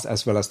cosmos,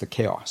 as well as the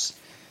chaos.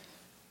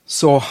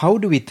 So how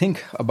do we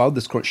think about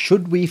this?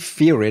 Should we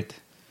fear it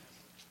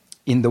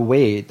in the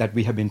way that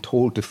we have been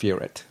told to fear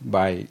it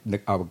by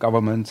our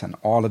governments and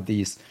all of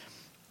these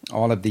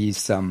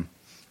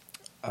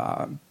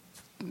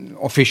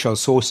official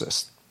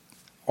sources?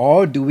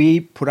 Or do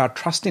we put our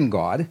trust in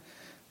God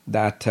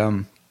that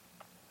the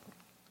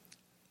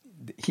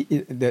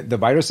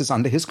virus is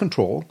under His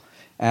control,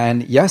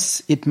 and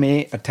yes, it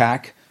may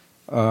attack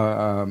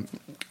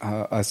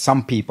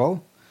some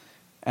people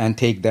and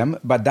take them,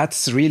 but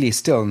that's really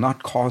still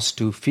not cause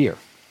to fear?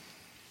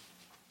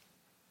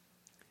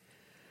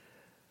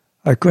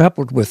 I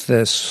grappled with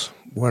this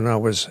when I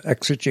was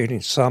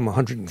exegeting Psalm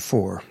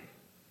 104,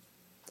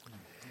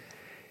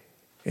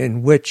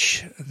 in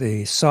which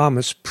the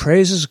psalmist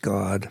praises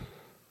God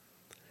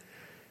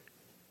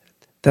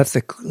that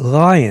the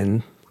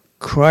lion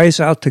cries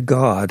out to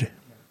God,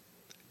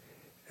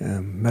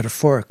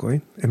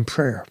 metaphorically, in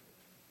prayer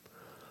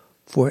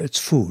for its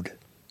food.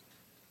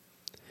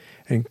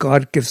 And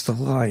God gives the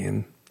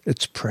lion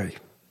its prey.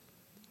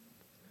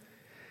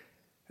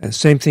 And the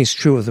same thing's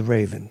true of the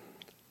raven.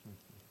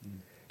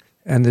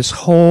 And this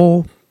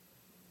whole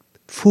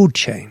food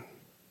chain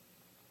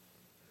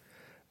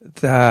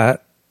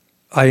that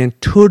I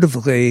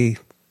intuitively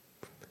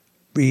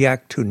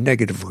react to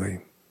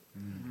negatively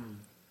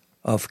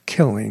of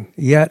killing,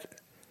 yet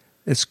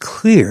it's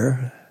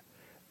clear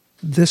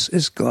this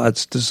is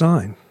God's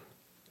design.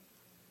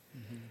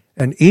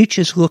 And each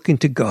is looking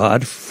to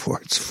God for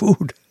its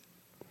food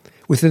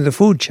within the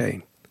food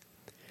chain.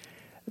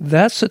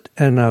 That's it.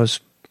 And a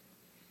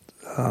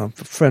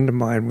friend of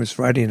mine was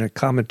writing a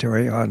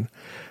commentary on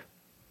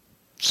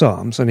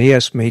Psalms, and he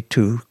asked me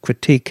to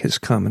critique his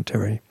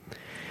commentary.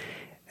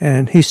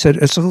 And he said,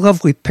 it's a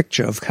lovely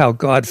picture of how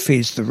God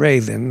feeds the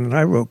raven. And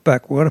I wrote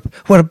back, what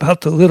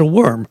about the little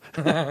worm?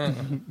 Yeah.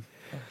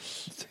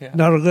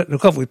 Not a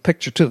lovely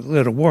picture to the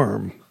little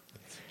worm.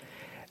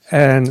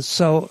 And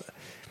so,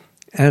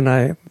 and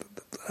I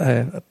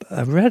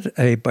read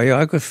a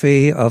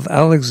biography of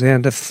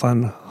Alexander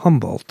von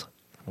Humboldt.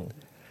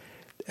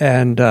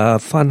 And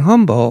von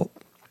Humboldt,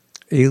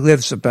 he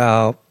lives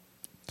about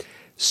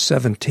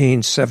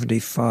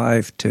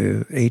 1775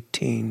 to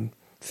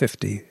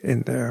 1850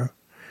 in there.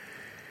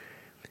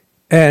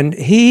 And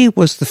he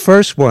was the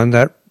first one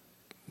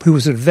who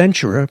was an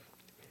adventurer,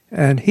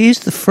 and he's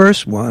the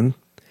first one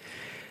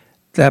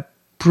that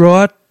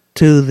brought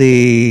to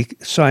the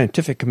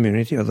scientific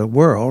community of the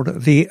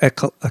world the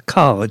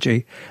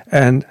ecology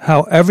and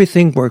how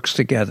everything works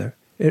together.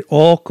 It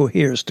all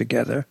coheres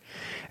together.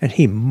 And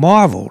he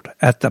marveled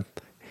at the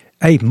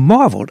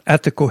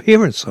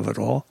coherence of it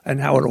all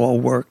and how it all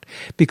worked,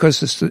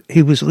 because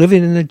he was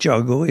living in the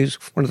jungle. He was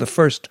one of the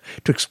first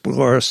to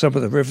explore some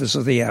of the rivers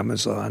of the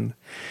Amazon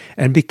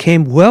and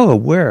became well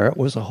aware it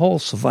was a whole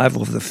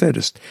survival of the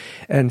fittest.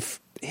 And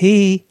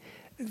the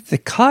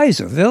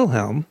Kaiser,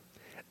 Wilhelm,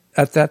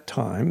 at that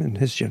time in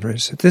his generation,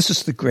 said, this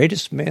is the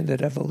greatest man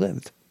that ever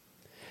lived,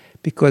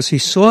 because he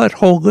saw it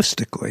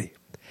holistically.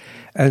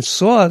 And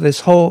saw this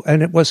whole,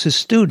 and it was his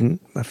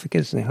student, I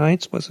forget his name,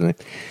 Heinz, wasn't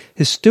it?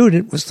 His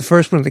student was the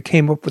first one that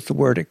came up with the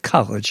word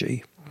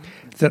ecology,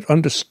 that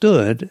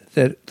understood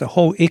that the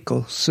whole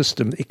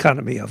ecosystem,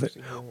 economy of it,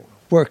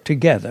 worked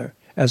together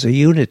as a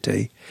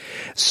unity.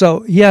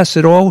 So, yes,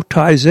 it all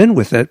ties in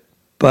with it,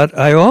 but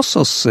I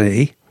also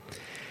see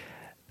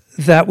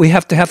that we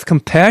have to have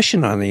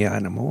compassion on the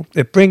animal.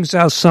 It brings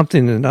out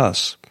something in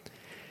us.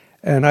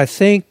 And I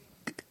think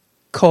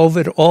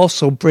COVID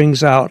also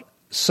brings out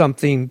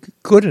something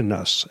good in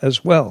us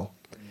as well,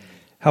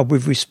 how we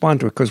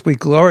respond to it, because we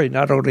glory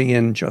not only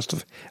in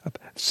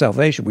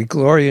salvation, we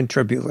glory in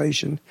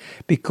tribulation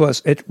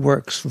because it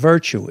works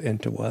virtue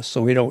into us,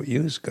 so we don't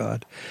use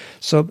God.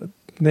 So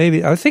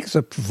maybe, I think it's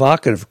a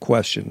provocative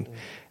question,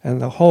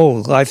 and the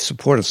whole life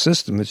supportive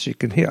system, as you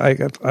can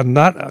hear, I'm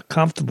not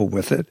comfortable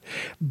with it,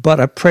 but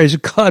I praise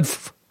God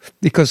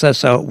because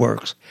that's how it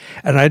works.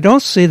 And I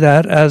don't see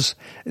that as,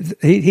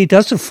 he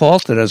doesn't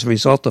fault it as a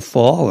result of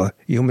fall or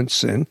human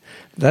sin.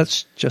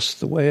 That's just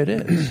the way it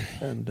is.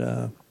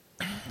 And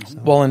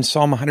Well, in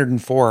Psalm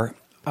 104,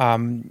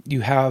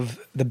 you have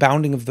the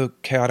bounding of the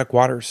chaotic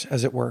waters,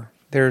 as it were.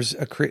 There's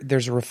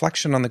a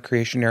reflection on the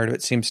creation narrative,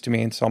 it seems to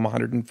me, in Psalm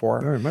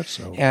 104. Very much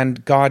so.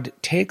 And God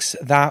takes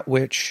that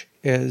which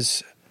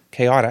is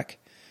chaotic,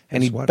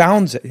 and he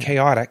bounds it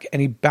chaotic,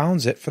 and he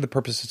bounds it for the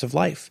purposes of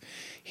life.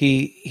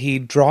 He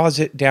draws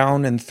it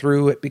down, and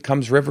through it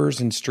becomes rivers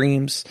and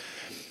streams.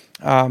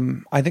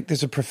 I think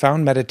there's a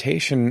profound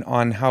meditation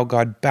on how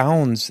God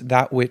bounds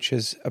that which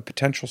is a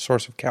potential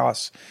source of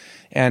chaos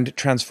and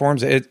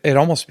transforms it. It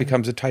almost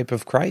becomes a type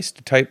of Christ,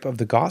 a type of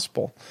the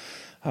gospel.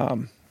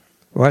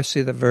 Well, I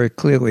see that very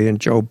clearly in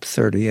Job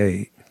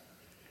 38,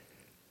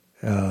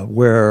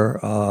 where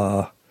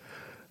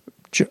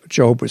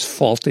Job was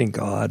faulting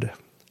God,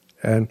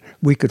 and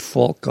we could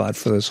fault God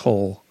for this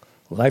whole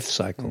life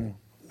cycle.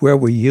 Where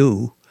were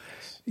you?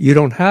 You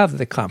don't have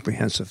the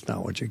comprehensive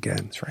knowledge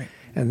again. That's right.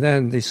 And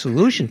then the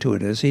solution to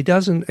it is he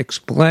doesn't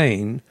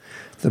explain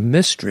the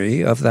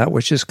mystery of that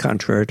which is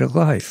contrary to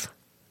life.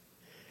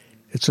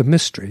 It's a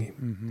mystery.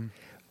 Mm-hmm.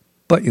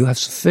 But you have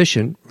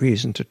sufficient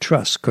reason to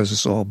trust because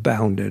it's all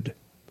bounded.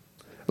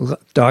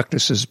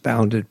 Darkness is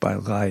bounded by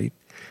light.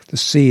 The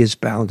sea is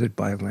bounded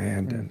by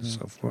land, and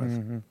so forth.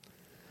 Mm-hmm.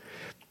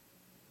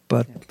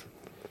 But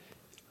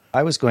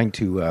I was going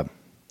to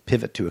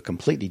pivot to a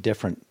completely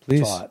different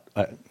thought.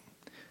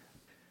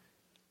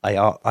 I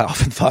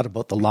often thought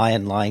about the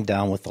lion lying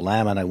down with the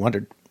lamb, and I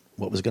wondered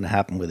what was going to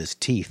happen with his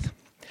teeth.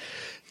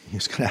 He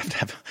was going to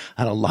have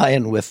a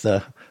lion with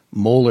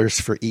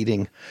molars for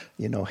eating,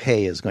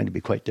 hay is going to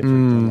be quite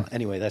different.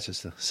 Anyway, that's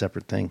just a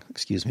separate thing.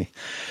 Excuse me.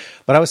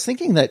 But I was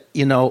thinking that,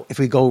 if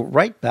we go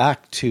right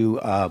back to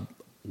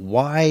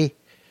why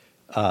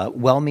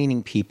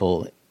well-meaning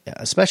people,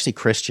 especially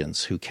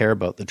Christians who care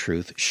about the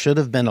truth, should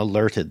have been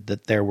alerted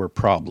that there were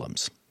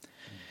problems.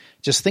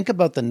 Just think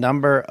about the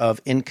number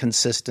of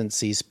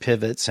inconsistencies,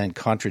 pivots, and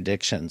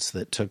contradictions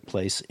that took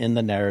place in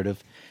the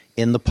narrative,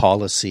 in the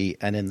policy,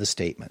 and in the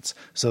statements.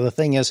 So the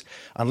thing is,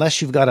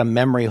 unless you've got a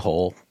memory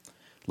hole,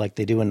 like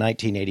they do in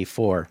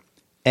 1984,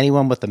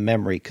 anyone with a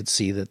memory could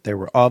see that there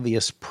were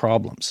obvious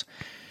problems.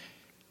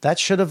 That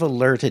should have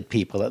alerted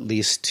people at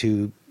least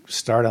to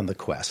start on the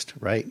quest,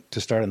 right?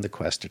 To start on the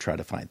quest to try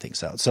to find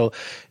things out. So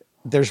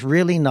there's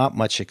really not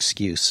much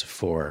excuse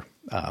for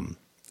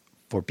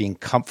being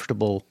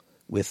comfortable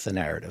with the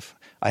narrative.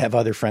 I have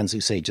other friends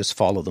who say just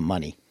follow the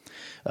money.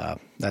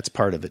 That's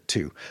part of it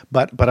too.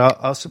 But I'll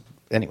also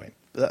anyway.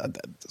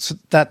 So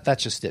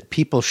that's just it.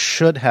 People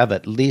should have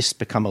at least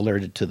become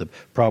alerted to the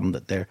problem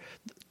that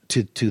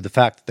to the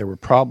fact that there were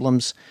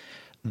problems,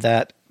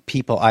 that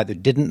people either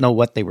didn't know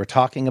what they were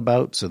talking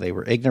about, so they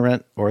were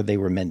ignorant, or they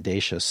were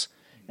mendacious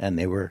and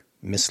they were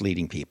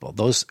misleading people.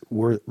 Those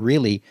were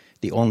really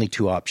the only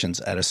two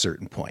options at a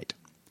certain point.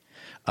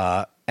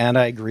 And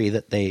I agree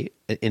that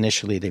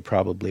initially they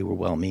probably were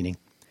well-meaning.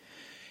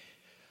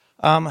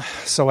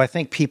 So I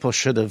think people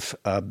should have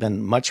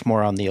been much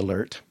more on the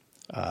alert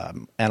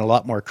and a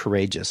lot more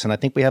courageous. And I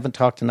think we haven't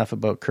talked enough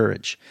about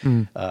courage.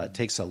 It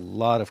takes a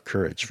lot of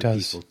courage for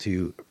people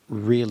to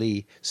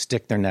really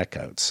stick their neck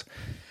out.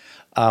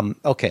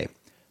 Okay,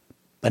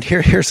 but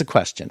here's a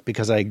question,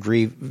 because I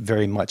agree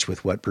very much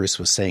with what Bruce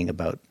was saying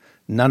about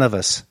none of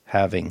us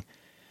having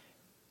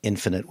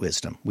infinite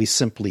wisdom. We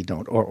simply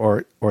don't,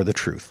 or the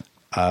truth.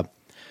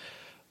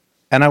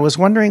 And I was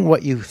wondering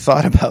what you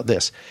thought about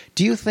this.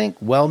 Do you think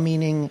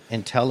well-meaning,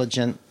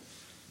 intelligent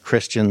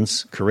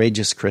Christians,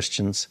 courageous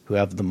Christians who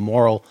have the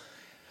moral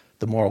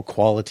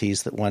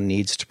qualities that one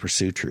needs to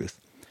pursue truth,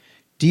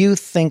 do you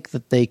think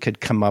that they could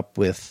come up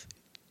with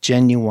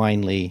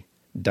genuinely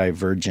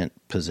divergent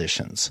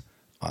positions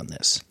on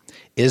this?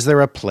 Is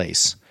there a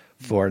place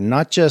for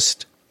not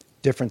just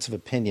difference of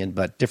opinion,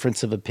 but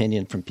difference of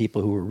opinion from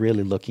people who were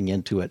really looking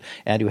into it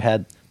and who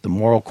had the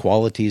moral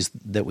qualities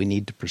that we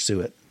need to pursue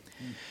it?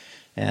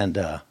 And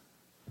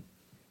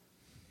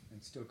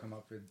still come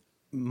up with...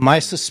 My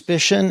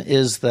suspicion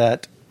is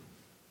that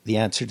the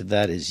answer to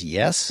that is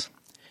yes,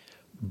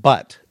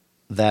 but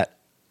that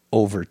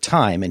over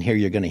time, and here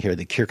you're going to hear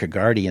the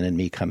Kierkegaardian in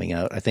me coming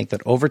out, I think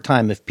that over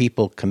time, if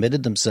people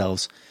committed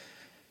themselves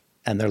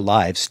and their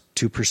lives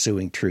to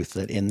pursuing truth,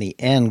 that in the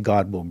end,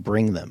 God will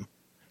bring them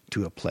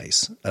to a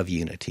place of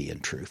unity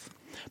and truth.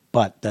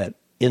 But that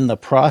in the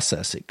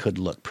process, it could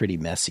look pretty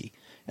messy.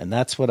 And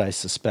that's what I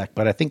suspect.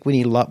 But I think we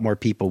need a lot more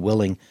people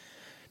willing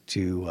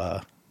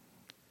to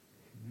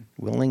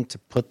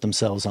put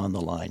themselves on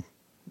the line.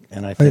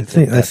 And I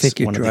think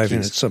you're driving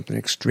at something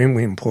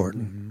extremely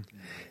important. Mm-hmm.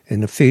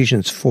 In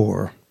Ephesians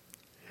 4,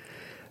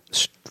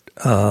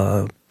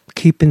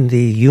 keeping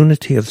the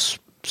unity of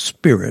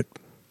spirit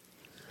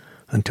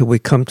until we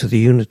come to the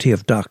unity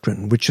of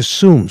doctrine, which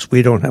assumes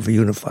we don't have a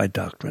unified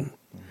doctrine,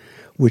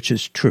 which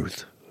is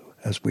truth,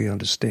 as we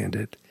understand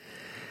it.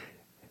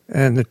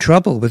 And the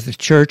trouble with the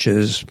church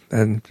is,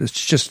 and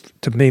it's just,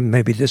 to me,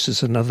 maybe this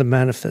is another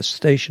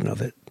manifestation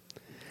of it,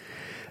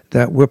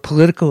 that we're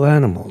political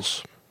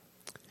animals.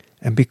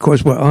 And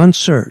because we're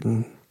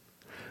uncertain,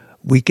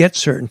 we get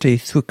certainty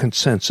through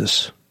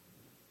consensus.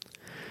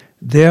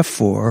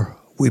 Therefore,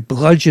 we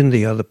bludgeon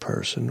the other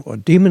person or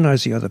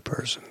demonize the other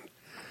person,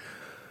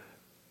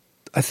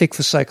 I think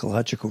for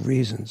psychological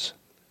reasons.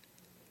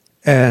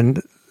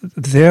 And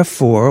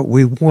therefore,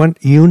 we want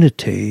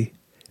unity,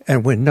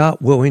 and we're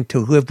not willing to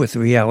live with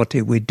reality.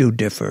 We do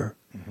differ.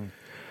 Mm-hmm.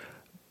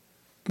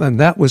 And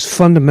that was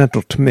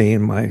fundamental to me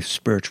in my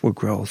spiritual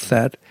growth,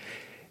 that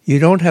you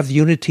don't have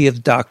unity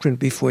of doctrine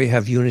before you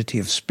have unity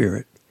of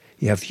spirit.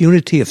 You have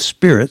unity of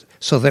spirit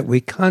so that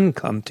we can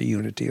come to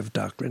unity of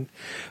doctrine.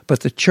 But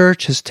the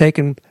church has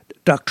taken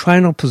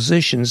doctrinal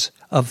positions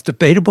of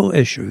debatable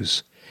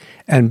issues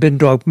and been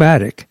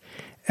dogmatic.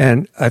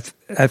 And I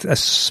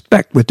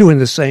suspect we're doing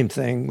the same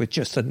thing with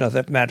just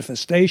another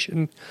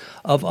manifestation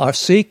of our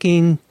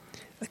seeking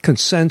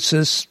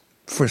consensus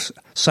for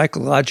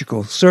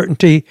psychological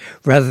certainty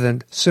rather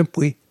than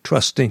simply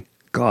trusting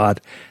God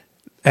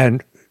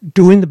and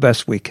doing the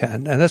best we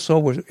can. And that's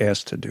all we're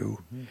asked to do,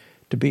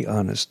 to be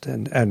honest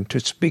and to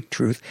speak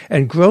truth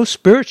and grow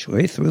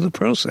spiritually through the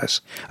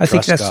process. I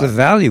think that's God. The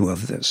value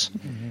of this.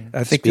 Mm-hmm.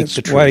 I think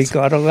that's why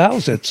God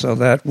allows it, so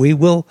that we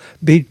will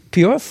be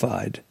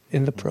purified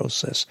in the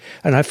process.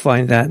 And I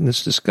find that in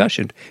this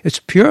discussion. It's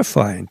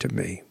purifying to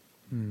me.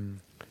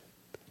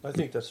 I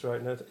think that's right,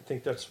 and I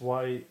think that's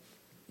why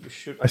you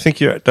should... I think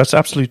that's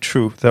absolutely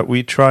true, that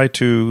we try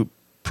to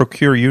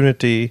procure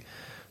unity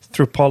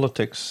through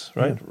politics,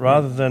 right? Yeah.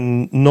 Rather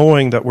than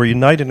knowing that we're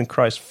united in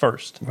Christ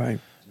first. Right.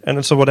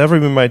 And so whatever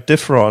we might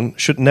differ on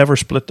should never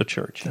split the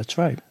church. That's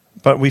right.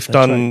 But we've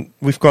gone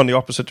the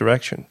opposite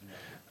direction.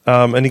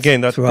 And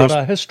again, that throughout goes,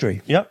 our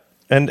history. Yeah,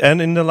 and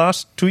in the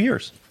last 2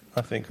 years,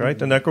 I think, right?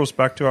 Mm-hmm. And that goes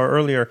back to our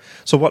earlier.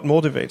 So what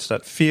motivates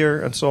that?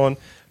 Fear and so on,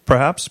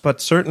 perhaps,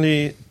 but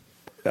certainly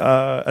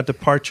a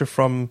departure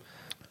from,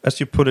 as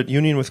you put it,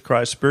 union with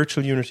Christ.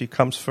 Spiritual unity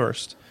comes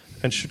first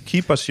and should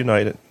keep us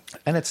united.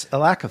 And it's a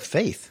lack of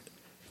faith.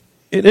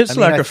 It is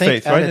lack of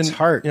faith, right? At its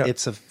heart,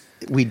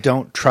 we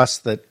don't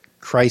trust that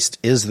Christ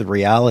is the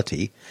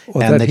reality,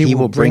 and that He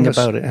will bring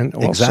about it. And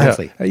also,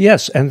 exactly.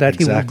 Yes, and that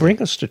He will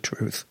bring us to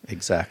truth.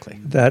 Exactly.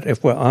 That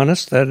if we're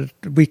honest, that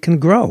we can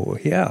grow,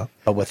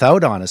 But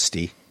without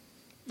honesty,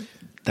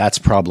 that's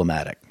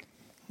problematic,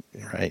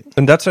 right?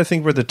 And that's, I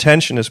think, where the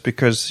tension is,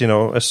 because, as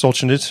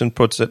Solzhenitsyn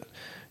puts it,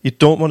 you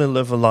don't want to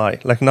live a lie.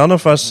 Like none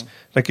of us,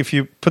 like if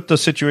you put the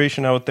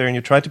situation out there and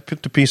you try to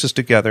put the pieces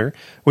together,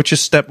 which is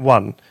step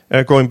one,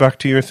 going back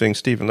to your thing,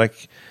 Stephen,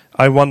 like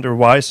I wonder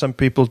why some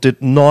people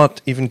did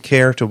not even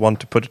care to want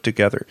to put it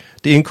together.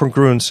 The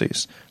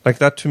incongruencies, like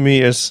that to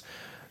me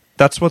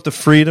that's what the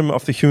freedom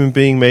of the human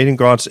being made in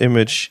God's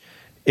image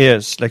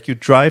is. Like you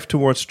drive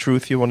towards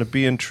truth, you want to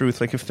be in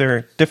truth. Like if there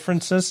are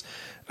differences,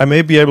 I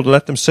may be able to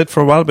let them sit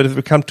for a while, but if they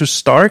become too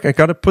stark, I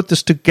got to put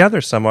this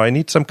together somehow. I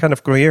need some kind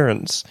of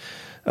coherence.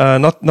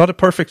 Not a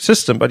perfect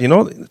system, but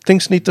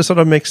things need to sort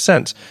of make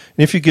sense.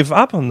 And if you give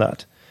up on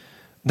that,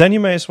 then you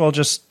may as well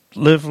just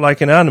live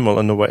like an animal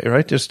in a way,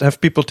 right? Just have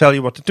people tell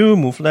you what to do,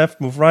 move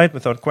left, move right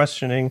without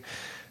questioning.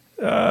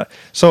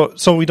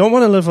 So we don't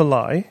want to live a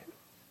lie.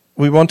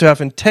 We want to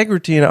have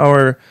integrity in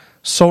our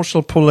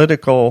social,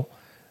 political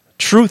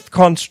truth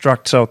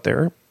constructs out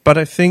there. But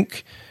I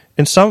think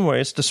in some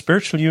ways, the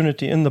spiritual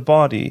unity in the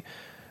body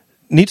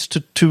needs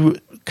to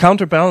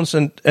counterbalance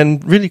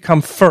and really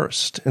come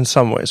first in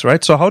some ways,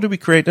 right? So how do we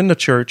create in the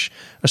church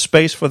a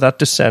space for that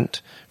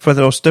dissent, for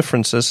those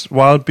differences,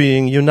 while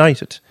being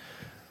united?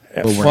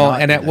 Well,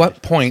 and at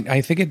what point,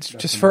 I think it's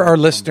just for our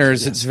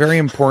listeners, it's very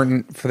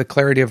important for the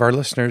clarity of our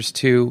listeners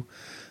to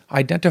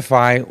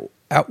identify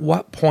at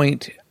what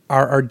point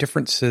are our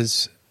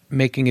differences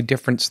making a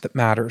difference that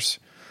matters.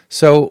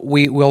 So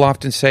we will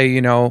often say,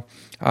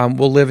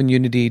 we'll live in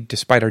unity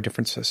despite our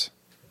differences.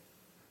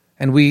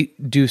 And we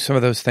do some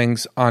of those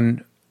things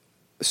on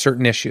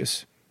certain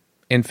issues.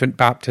 Infant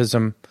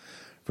baptism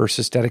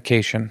versus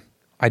dedication.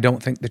 I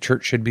don't think the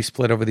church should be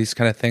split over these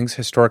kind of things.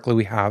 Historically,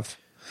 we have.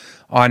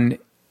 On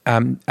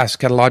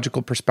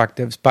eschatological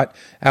perspectives. But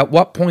at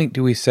what point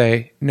do we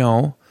say,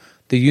 no,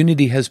 the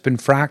unity has been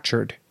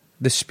fractured,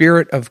 the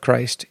Spirit of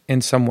Christ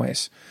in some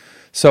ways?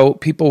 So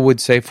people would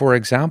say, for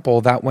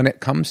example, that when it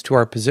comes to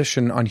our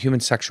position on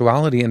human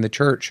sexuality in the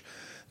church,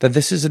 that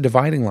this is a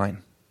dividing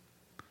line.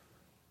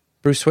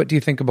 Bruce, what do you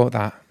think about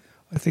that?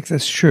 I think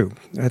that's true.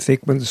 I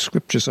think when the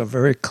scriptures are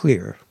very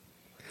clear,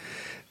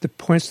 the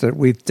points that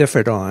we've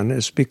differed on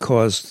is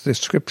because the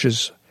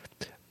scriptures,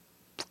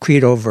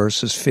 credo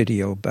versus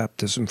fideo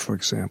baptism, for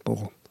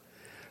example,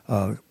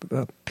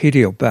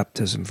 pedeo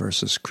baptism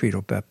versus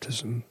credo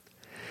baptism.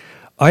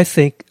 I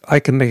think I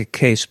can make a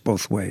case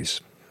both ways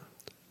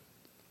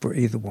for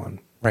either one.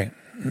 Right.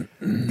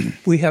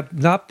 We have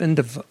not been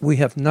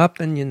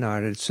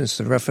united since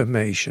the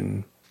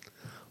Reformation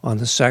on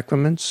the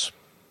sacraments,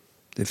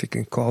 if you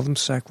can call them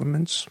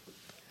sacraments.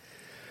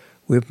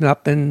 We've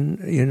not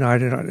been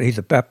united on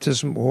either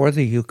baptism or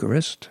the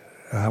Eucharist,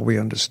 how we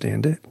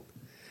understand it.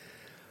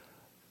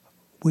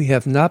 We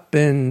have not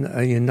been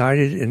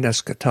united in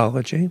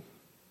eschatology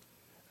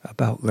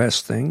about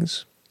last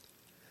things.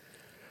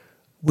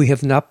 We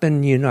have not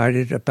been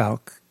united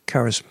about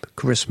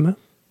charisma,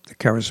 the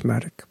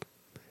charismatic.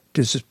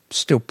 Is it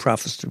still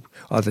prophecy?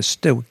 Are there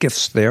still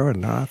gifts there or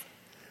not?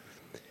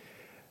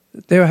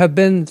 There have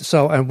been,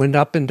 and we've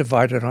not been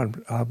divided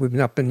on, we've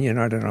not been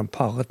united on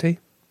polity,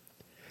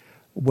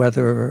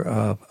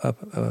 whether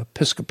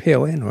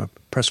Episcopalian or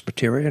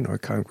Presbyterian or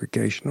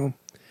Congregational.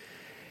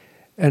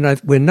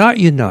 And we're not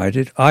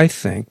united, I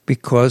think,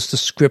 because the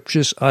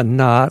scriptures are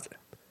not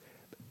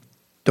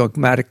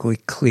dogmatically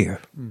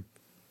clear.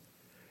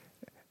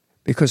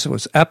 Because it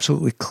was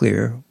absolutely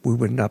clear, we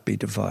would not be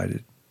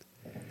divided.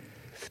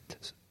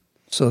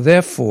 So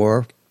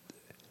therefore,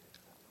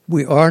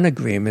 we are in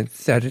agreement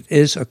that it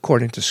is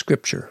according to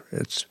Scripture.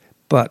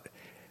 But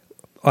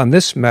on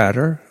this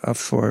matter,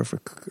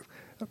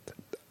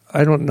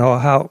 I don't know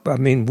how,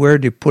 where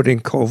do you put in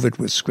COVID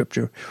with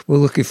Scripture? We're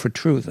looking for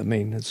truth,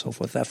 and so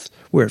forth. That's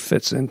where it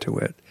fits into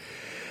it.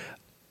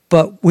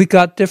 But we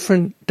got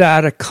different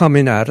data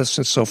coming at us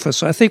and so forth.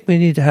 So I think we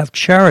need to have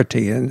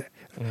charity and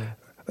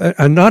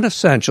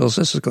non-essentials.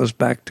 This goes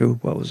back to,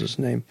 what was his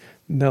name?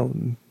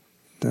 Milton,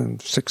 the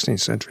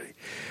 16th century.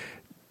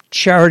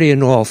 Charity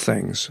in all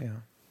things,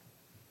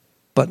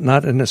 but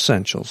not in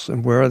essentials.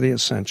 And where are the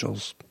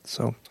essentials?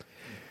 So,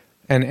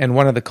 and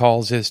one of the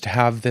calls is to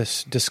have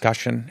this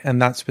discussion,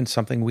 and that's been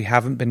something we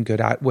haven't been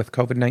good at with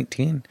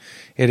COVID-19.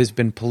 It has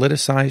been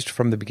politicized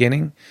from the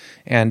beginning,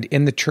 and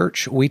in the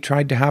church, we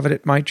tried to have it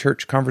at my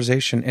church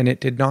conversation, and it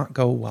did not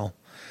go well.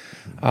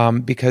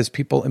 Because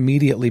people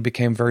immediately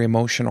became very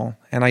emotional.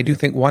 And I do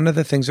think one of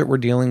the things that we're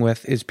dealing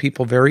with is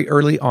people very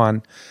early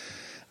on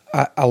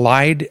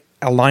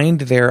aligned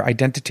their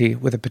identity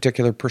with a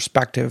particular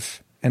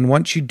perspective. And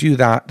once you do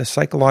that, the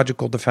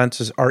psychological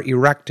defenses are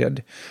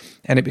erected,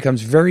 and it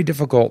becomes very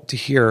difficult to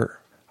hear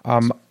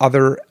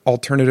other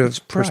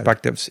alternative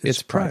perspectives.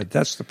 It's pride.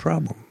 That's the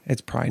problem.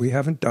 It's pride. We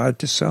haven't died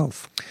to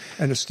self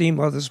and esteem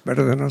others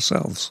better than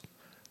ourselves.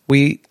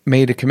 We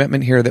made a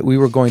commitment here that we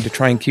were going to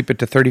try and keep it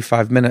to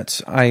 35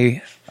 minutes.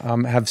 I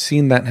have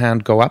seen that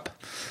hand go up.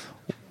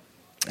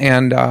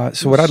 And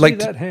so what I'd like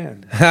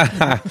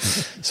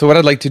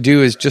to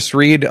do is just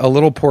read a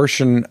little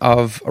portion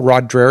of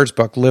Rod Dreher's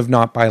book, Live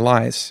Not by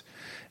Lies.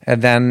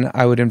 And then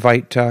I would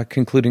invite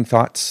concluding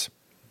thoughts.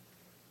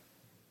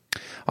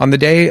 On the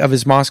day of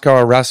his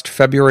Moscow arrest,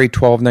 February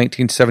 12,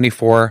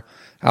 1974,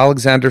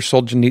 Alexander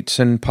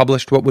Solzhenitsyn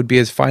published what would be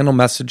his final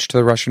message to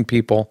the Russian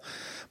people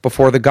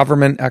before the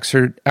government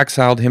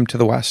exiled him to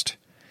the West.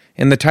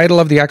 In the title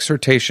of the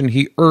exhortation,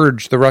 he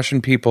urged the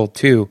Russian people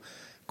to,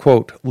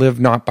 quote, live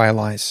not by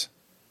lies.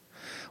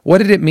 What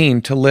did it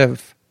mean to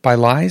live by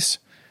lies?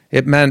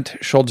 It meant,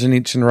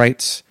 Solzhenitsyn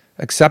writes,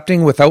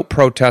 accepting without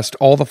protest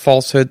all the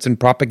falsehoods and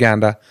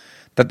propaganda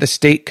that the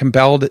state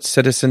compelled its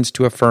citizens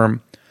to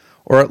affirm,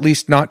 or at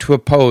least not to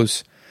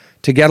oppose,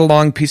 to get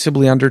along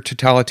peaceably under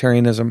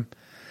totalitarianism.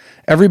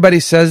 Everybody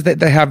says that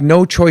they have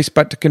no choice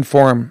but to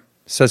conform,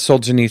 says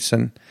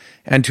Solzhenitsyn,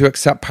 and to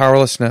accept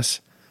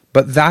powerlessness.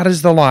 But that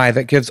is the lie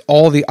that gives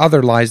all the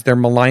other lies their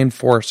malign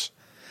force.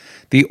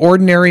 The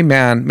ordinary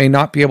man may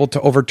not be able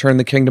to overturn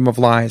the kingdom of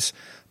lies,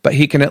 but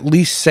he can at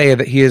least say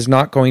that he is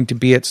not going to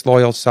be its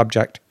loyal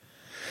subject.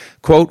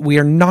 Quote, we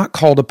are not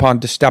called upon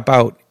to step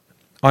out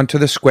onto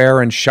the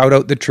square and shout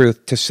out the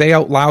truth, to say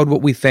out loud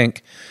what we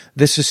think.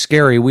 This is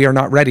scary. We are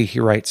not ready, he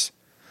writes.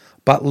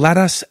 But let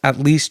us at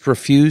least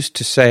refuse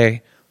to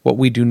say what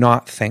we do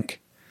not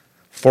think.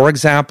 For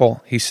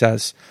example, he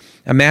says,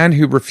 a man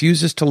who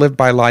refuses to live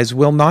by lies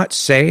will not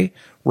say,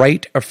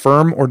 write,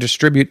 affirm, or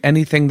distribute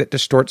anything that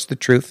distorts the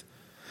truth,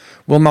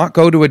 will not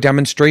go to a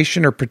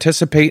demonstration or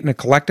participate in a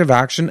collective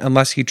action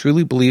unless he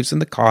truly believes in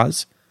the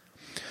cause,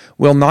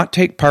 will not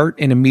take part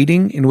in a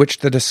meeting in which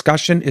the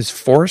discussion is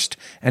forced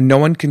and no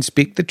one can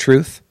speak the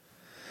truth,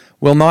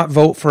 will not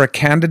vote for a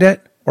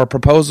candidate or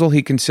proposal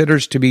he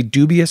considers to be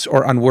dubious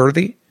or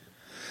unworthy,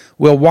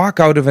 will walk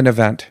out of an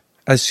event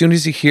as soon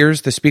as he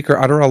hears the speaker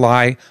utter a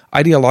lie,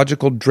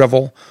 ideological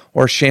drivel,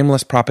 or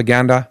shameless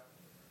propaganda,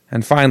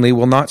 and finally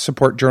will not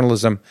support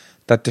journalism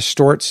that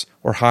distorts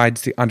or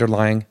hides the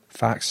underlying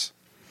facts.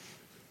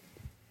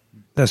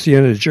 That's the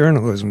end of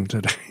journalism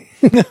today.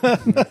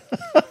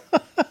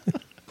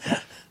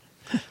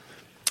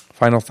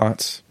 Final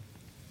thoughts.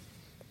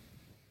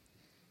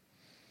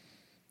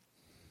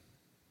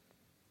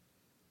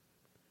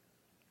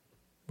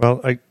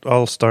 Well,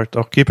 I'll start.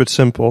 I'll keep it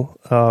simple.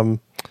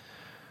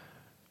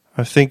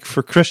 I think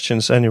for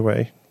Christians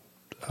anyway,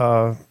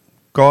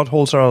 God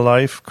holds our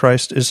life.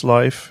 Christ is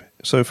life.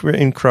 So if we're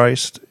in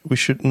Christ, we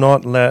should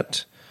not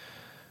let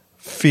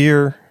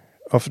fear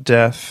of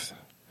death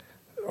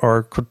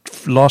or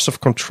loss of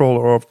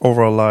control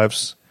over our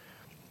lives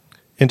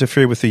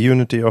interfere with the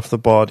unity of the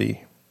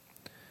body.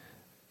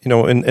 You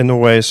know, in a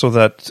way so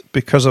that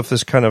because of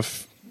this kind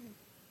of,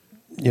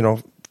 you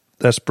know,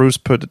 as Bruce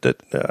put it,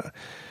 that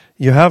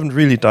you haven't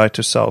really died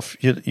to self.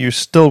 You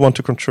still want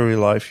to control your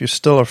life. You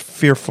still are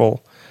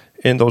fearful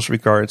in those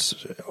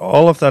regards.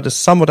 All of that is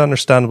somewhat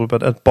understandable,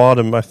 but at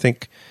bottom, I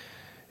think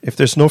if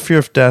there's no fear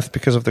of death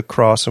because of the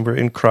cross and we're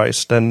in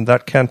Christ, then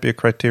that can't be a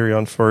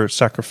criterion for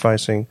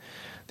sacrificing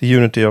the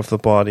unity of the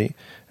body.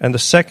 And the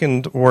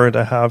second word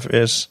I have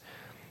is,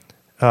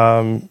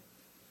 for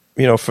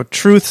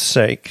truth's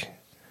sake,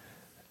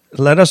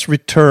 let us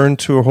return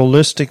to a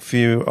holistic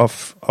view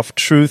of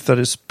truth that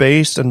is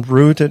based and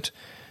rooted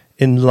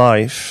in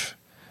life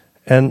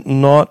and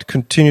not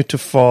continue to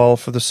fall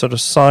for the sort of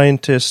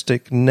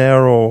scientistic,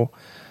 narrow,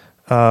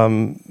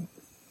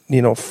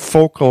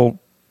 focal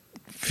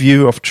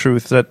view of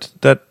truth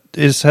that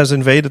has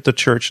invaded the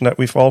church and that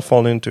we've all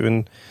fallen into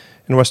in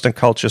Western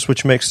cultures,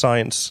 which makes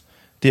science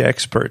the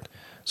expert.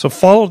 So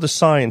follow the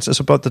science is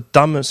about the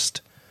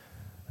dumbest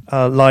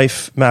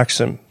life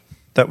maxim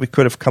that we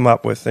could have come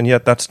up with, and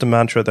yet that's the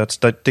mantra that's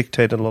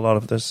dictated a lot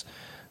of this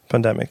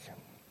pandemic.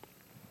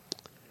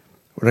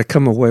 What I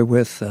come away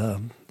with,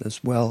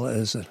 as well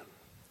as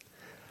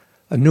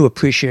a new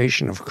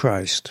appreciation of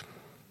Christ,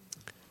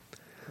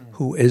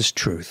 who is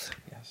truth.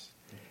 Yes.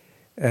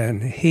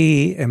 And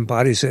he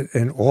embodies it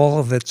in all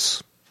of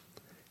its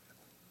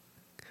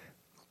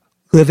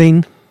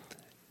living,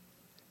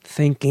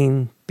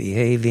 thinking,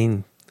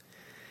 behaving,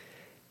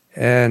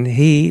 and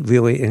he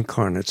really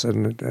incarnates.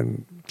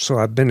 And so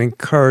I've been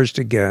encouraged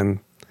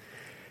again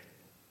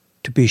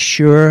to be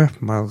sure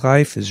my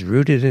life is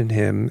rooted in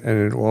him, and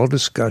in all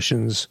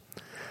discussions,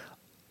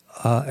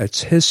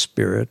 it's his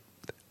spirit,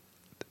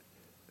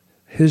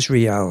 his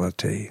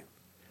reality,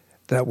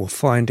 that will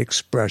find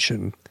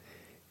expression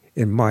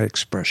in my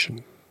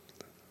expression.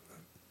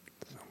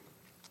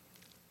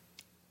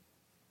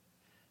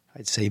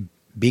 I'd say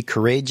be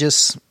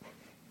courageous.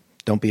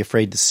 Don't be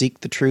afraid to seek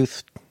the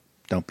truth.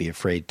 Don't be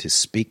afraid to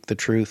speak the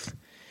truth.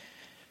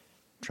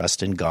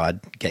 Trust in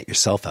God. Get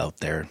yourself out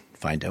there.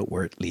 Find out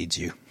where it leads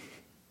you.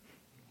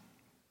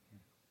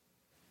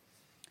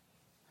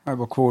 I have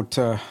a quote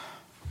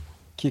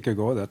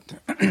Kierkegaard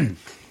that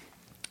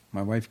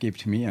my wife gave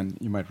to me, and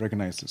you might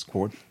recognize this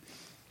quote.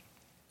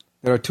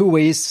 There are two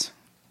ways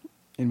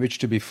in which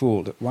to be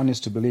fooled. One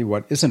is to believe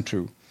what isn't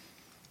true.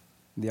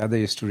 The other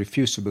is to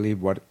refuse to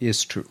believe what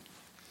is true.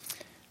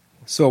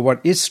 So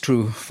what is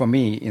true for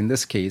me in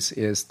this case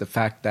is the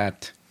fact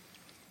that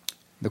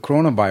the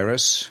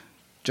coronavirus,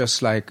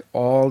 just like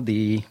all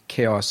the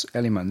chaos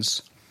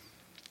elements,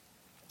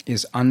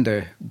 is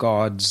under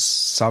God's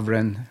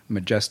sovereign,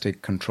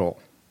 majestic control.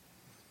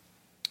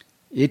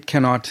 It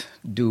cannot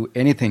do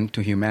anything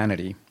to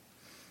humanity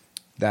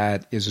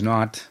that is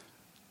not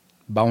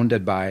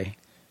bounded by,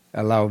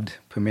 allowed,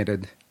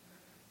 permitted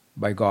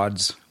by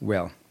God's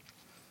will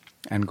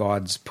and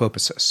God's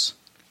purposes.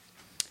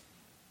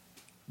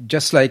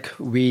 Just like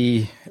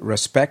we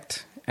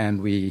respect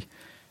and we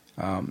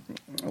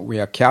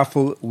are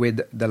careful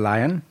with the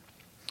lion,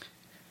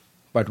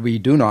 but we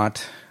do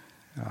not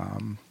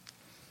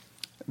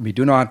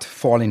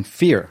fall in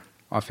fear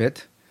of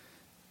it.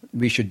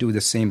 We should do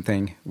the same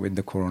thing with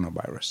the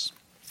coronavirus.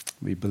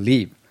 We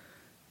believe,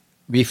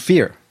 we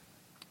fear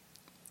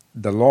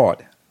the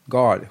Lord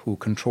God who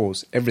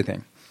controls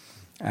everything,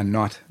 and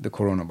not the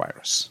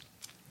coronavirus.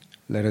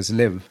 Let us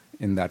live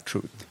in that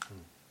truth.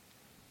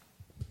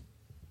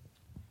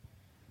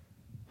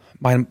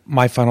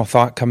 My final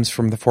thought comes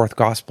from the fourth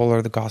gospel,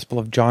 or the Gospel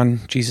of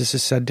John. Jesus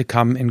is said to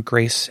come in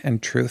grace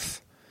and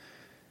truth.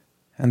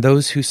 And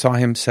those who saw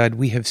him said,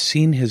 "We have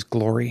seen his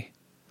glory,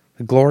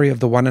 the glory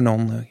of the one and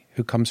only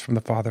who comes from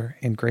the Father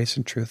in grace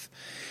and truth."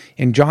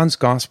 In John's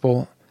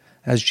gospel,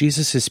 as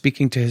Jesus is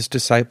speaking to his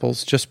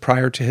disciples just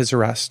prior to his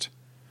arrest,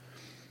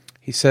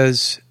 he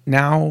says,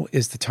 "Now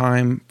is the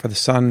time for the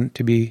Son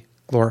to be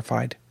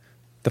glorified,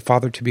 the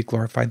Father to be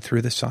glorified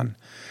through the Son."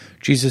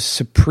 Jesus'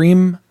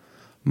 supreme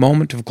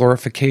moment of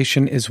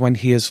glorification is when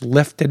he is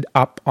lifted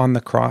up on the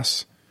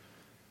cross.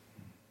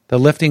 The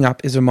lifting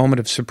up is a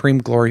moment of supreme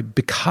glory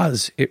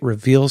because it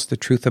reveals the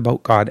truth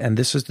about God. And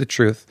this is the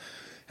truth,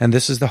 and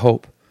this is the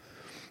hope,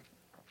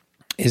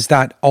 is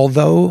that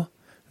although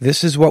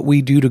this is what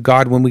we do to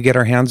God when we get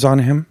our hands on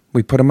him,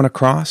 we put him on a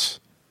cross,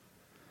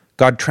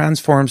 God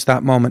transforms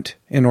that moment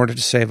in order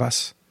to save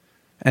us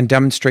and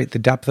demonstrate the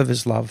depth of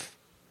his love.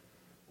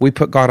 We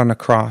put God on a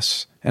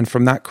cross, and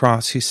from that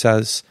cross he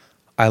says,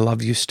 "I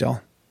love you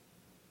still.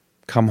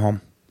 Come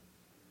home."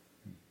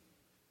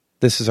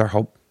 This is our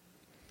hope.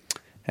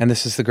 And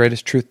this is the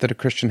greatest truth that a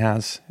Christian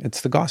has.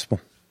 It's the gospel.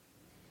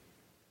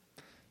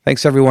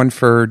 Thanks everyone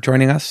for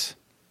joining us.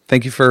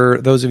 Thank you for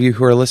those of you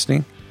who are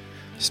listening.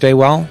 Stay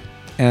well,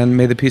 and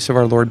may the peace of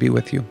our Lord be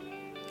with you.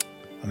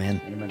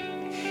 Amen. Amen.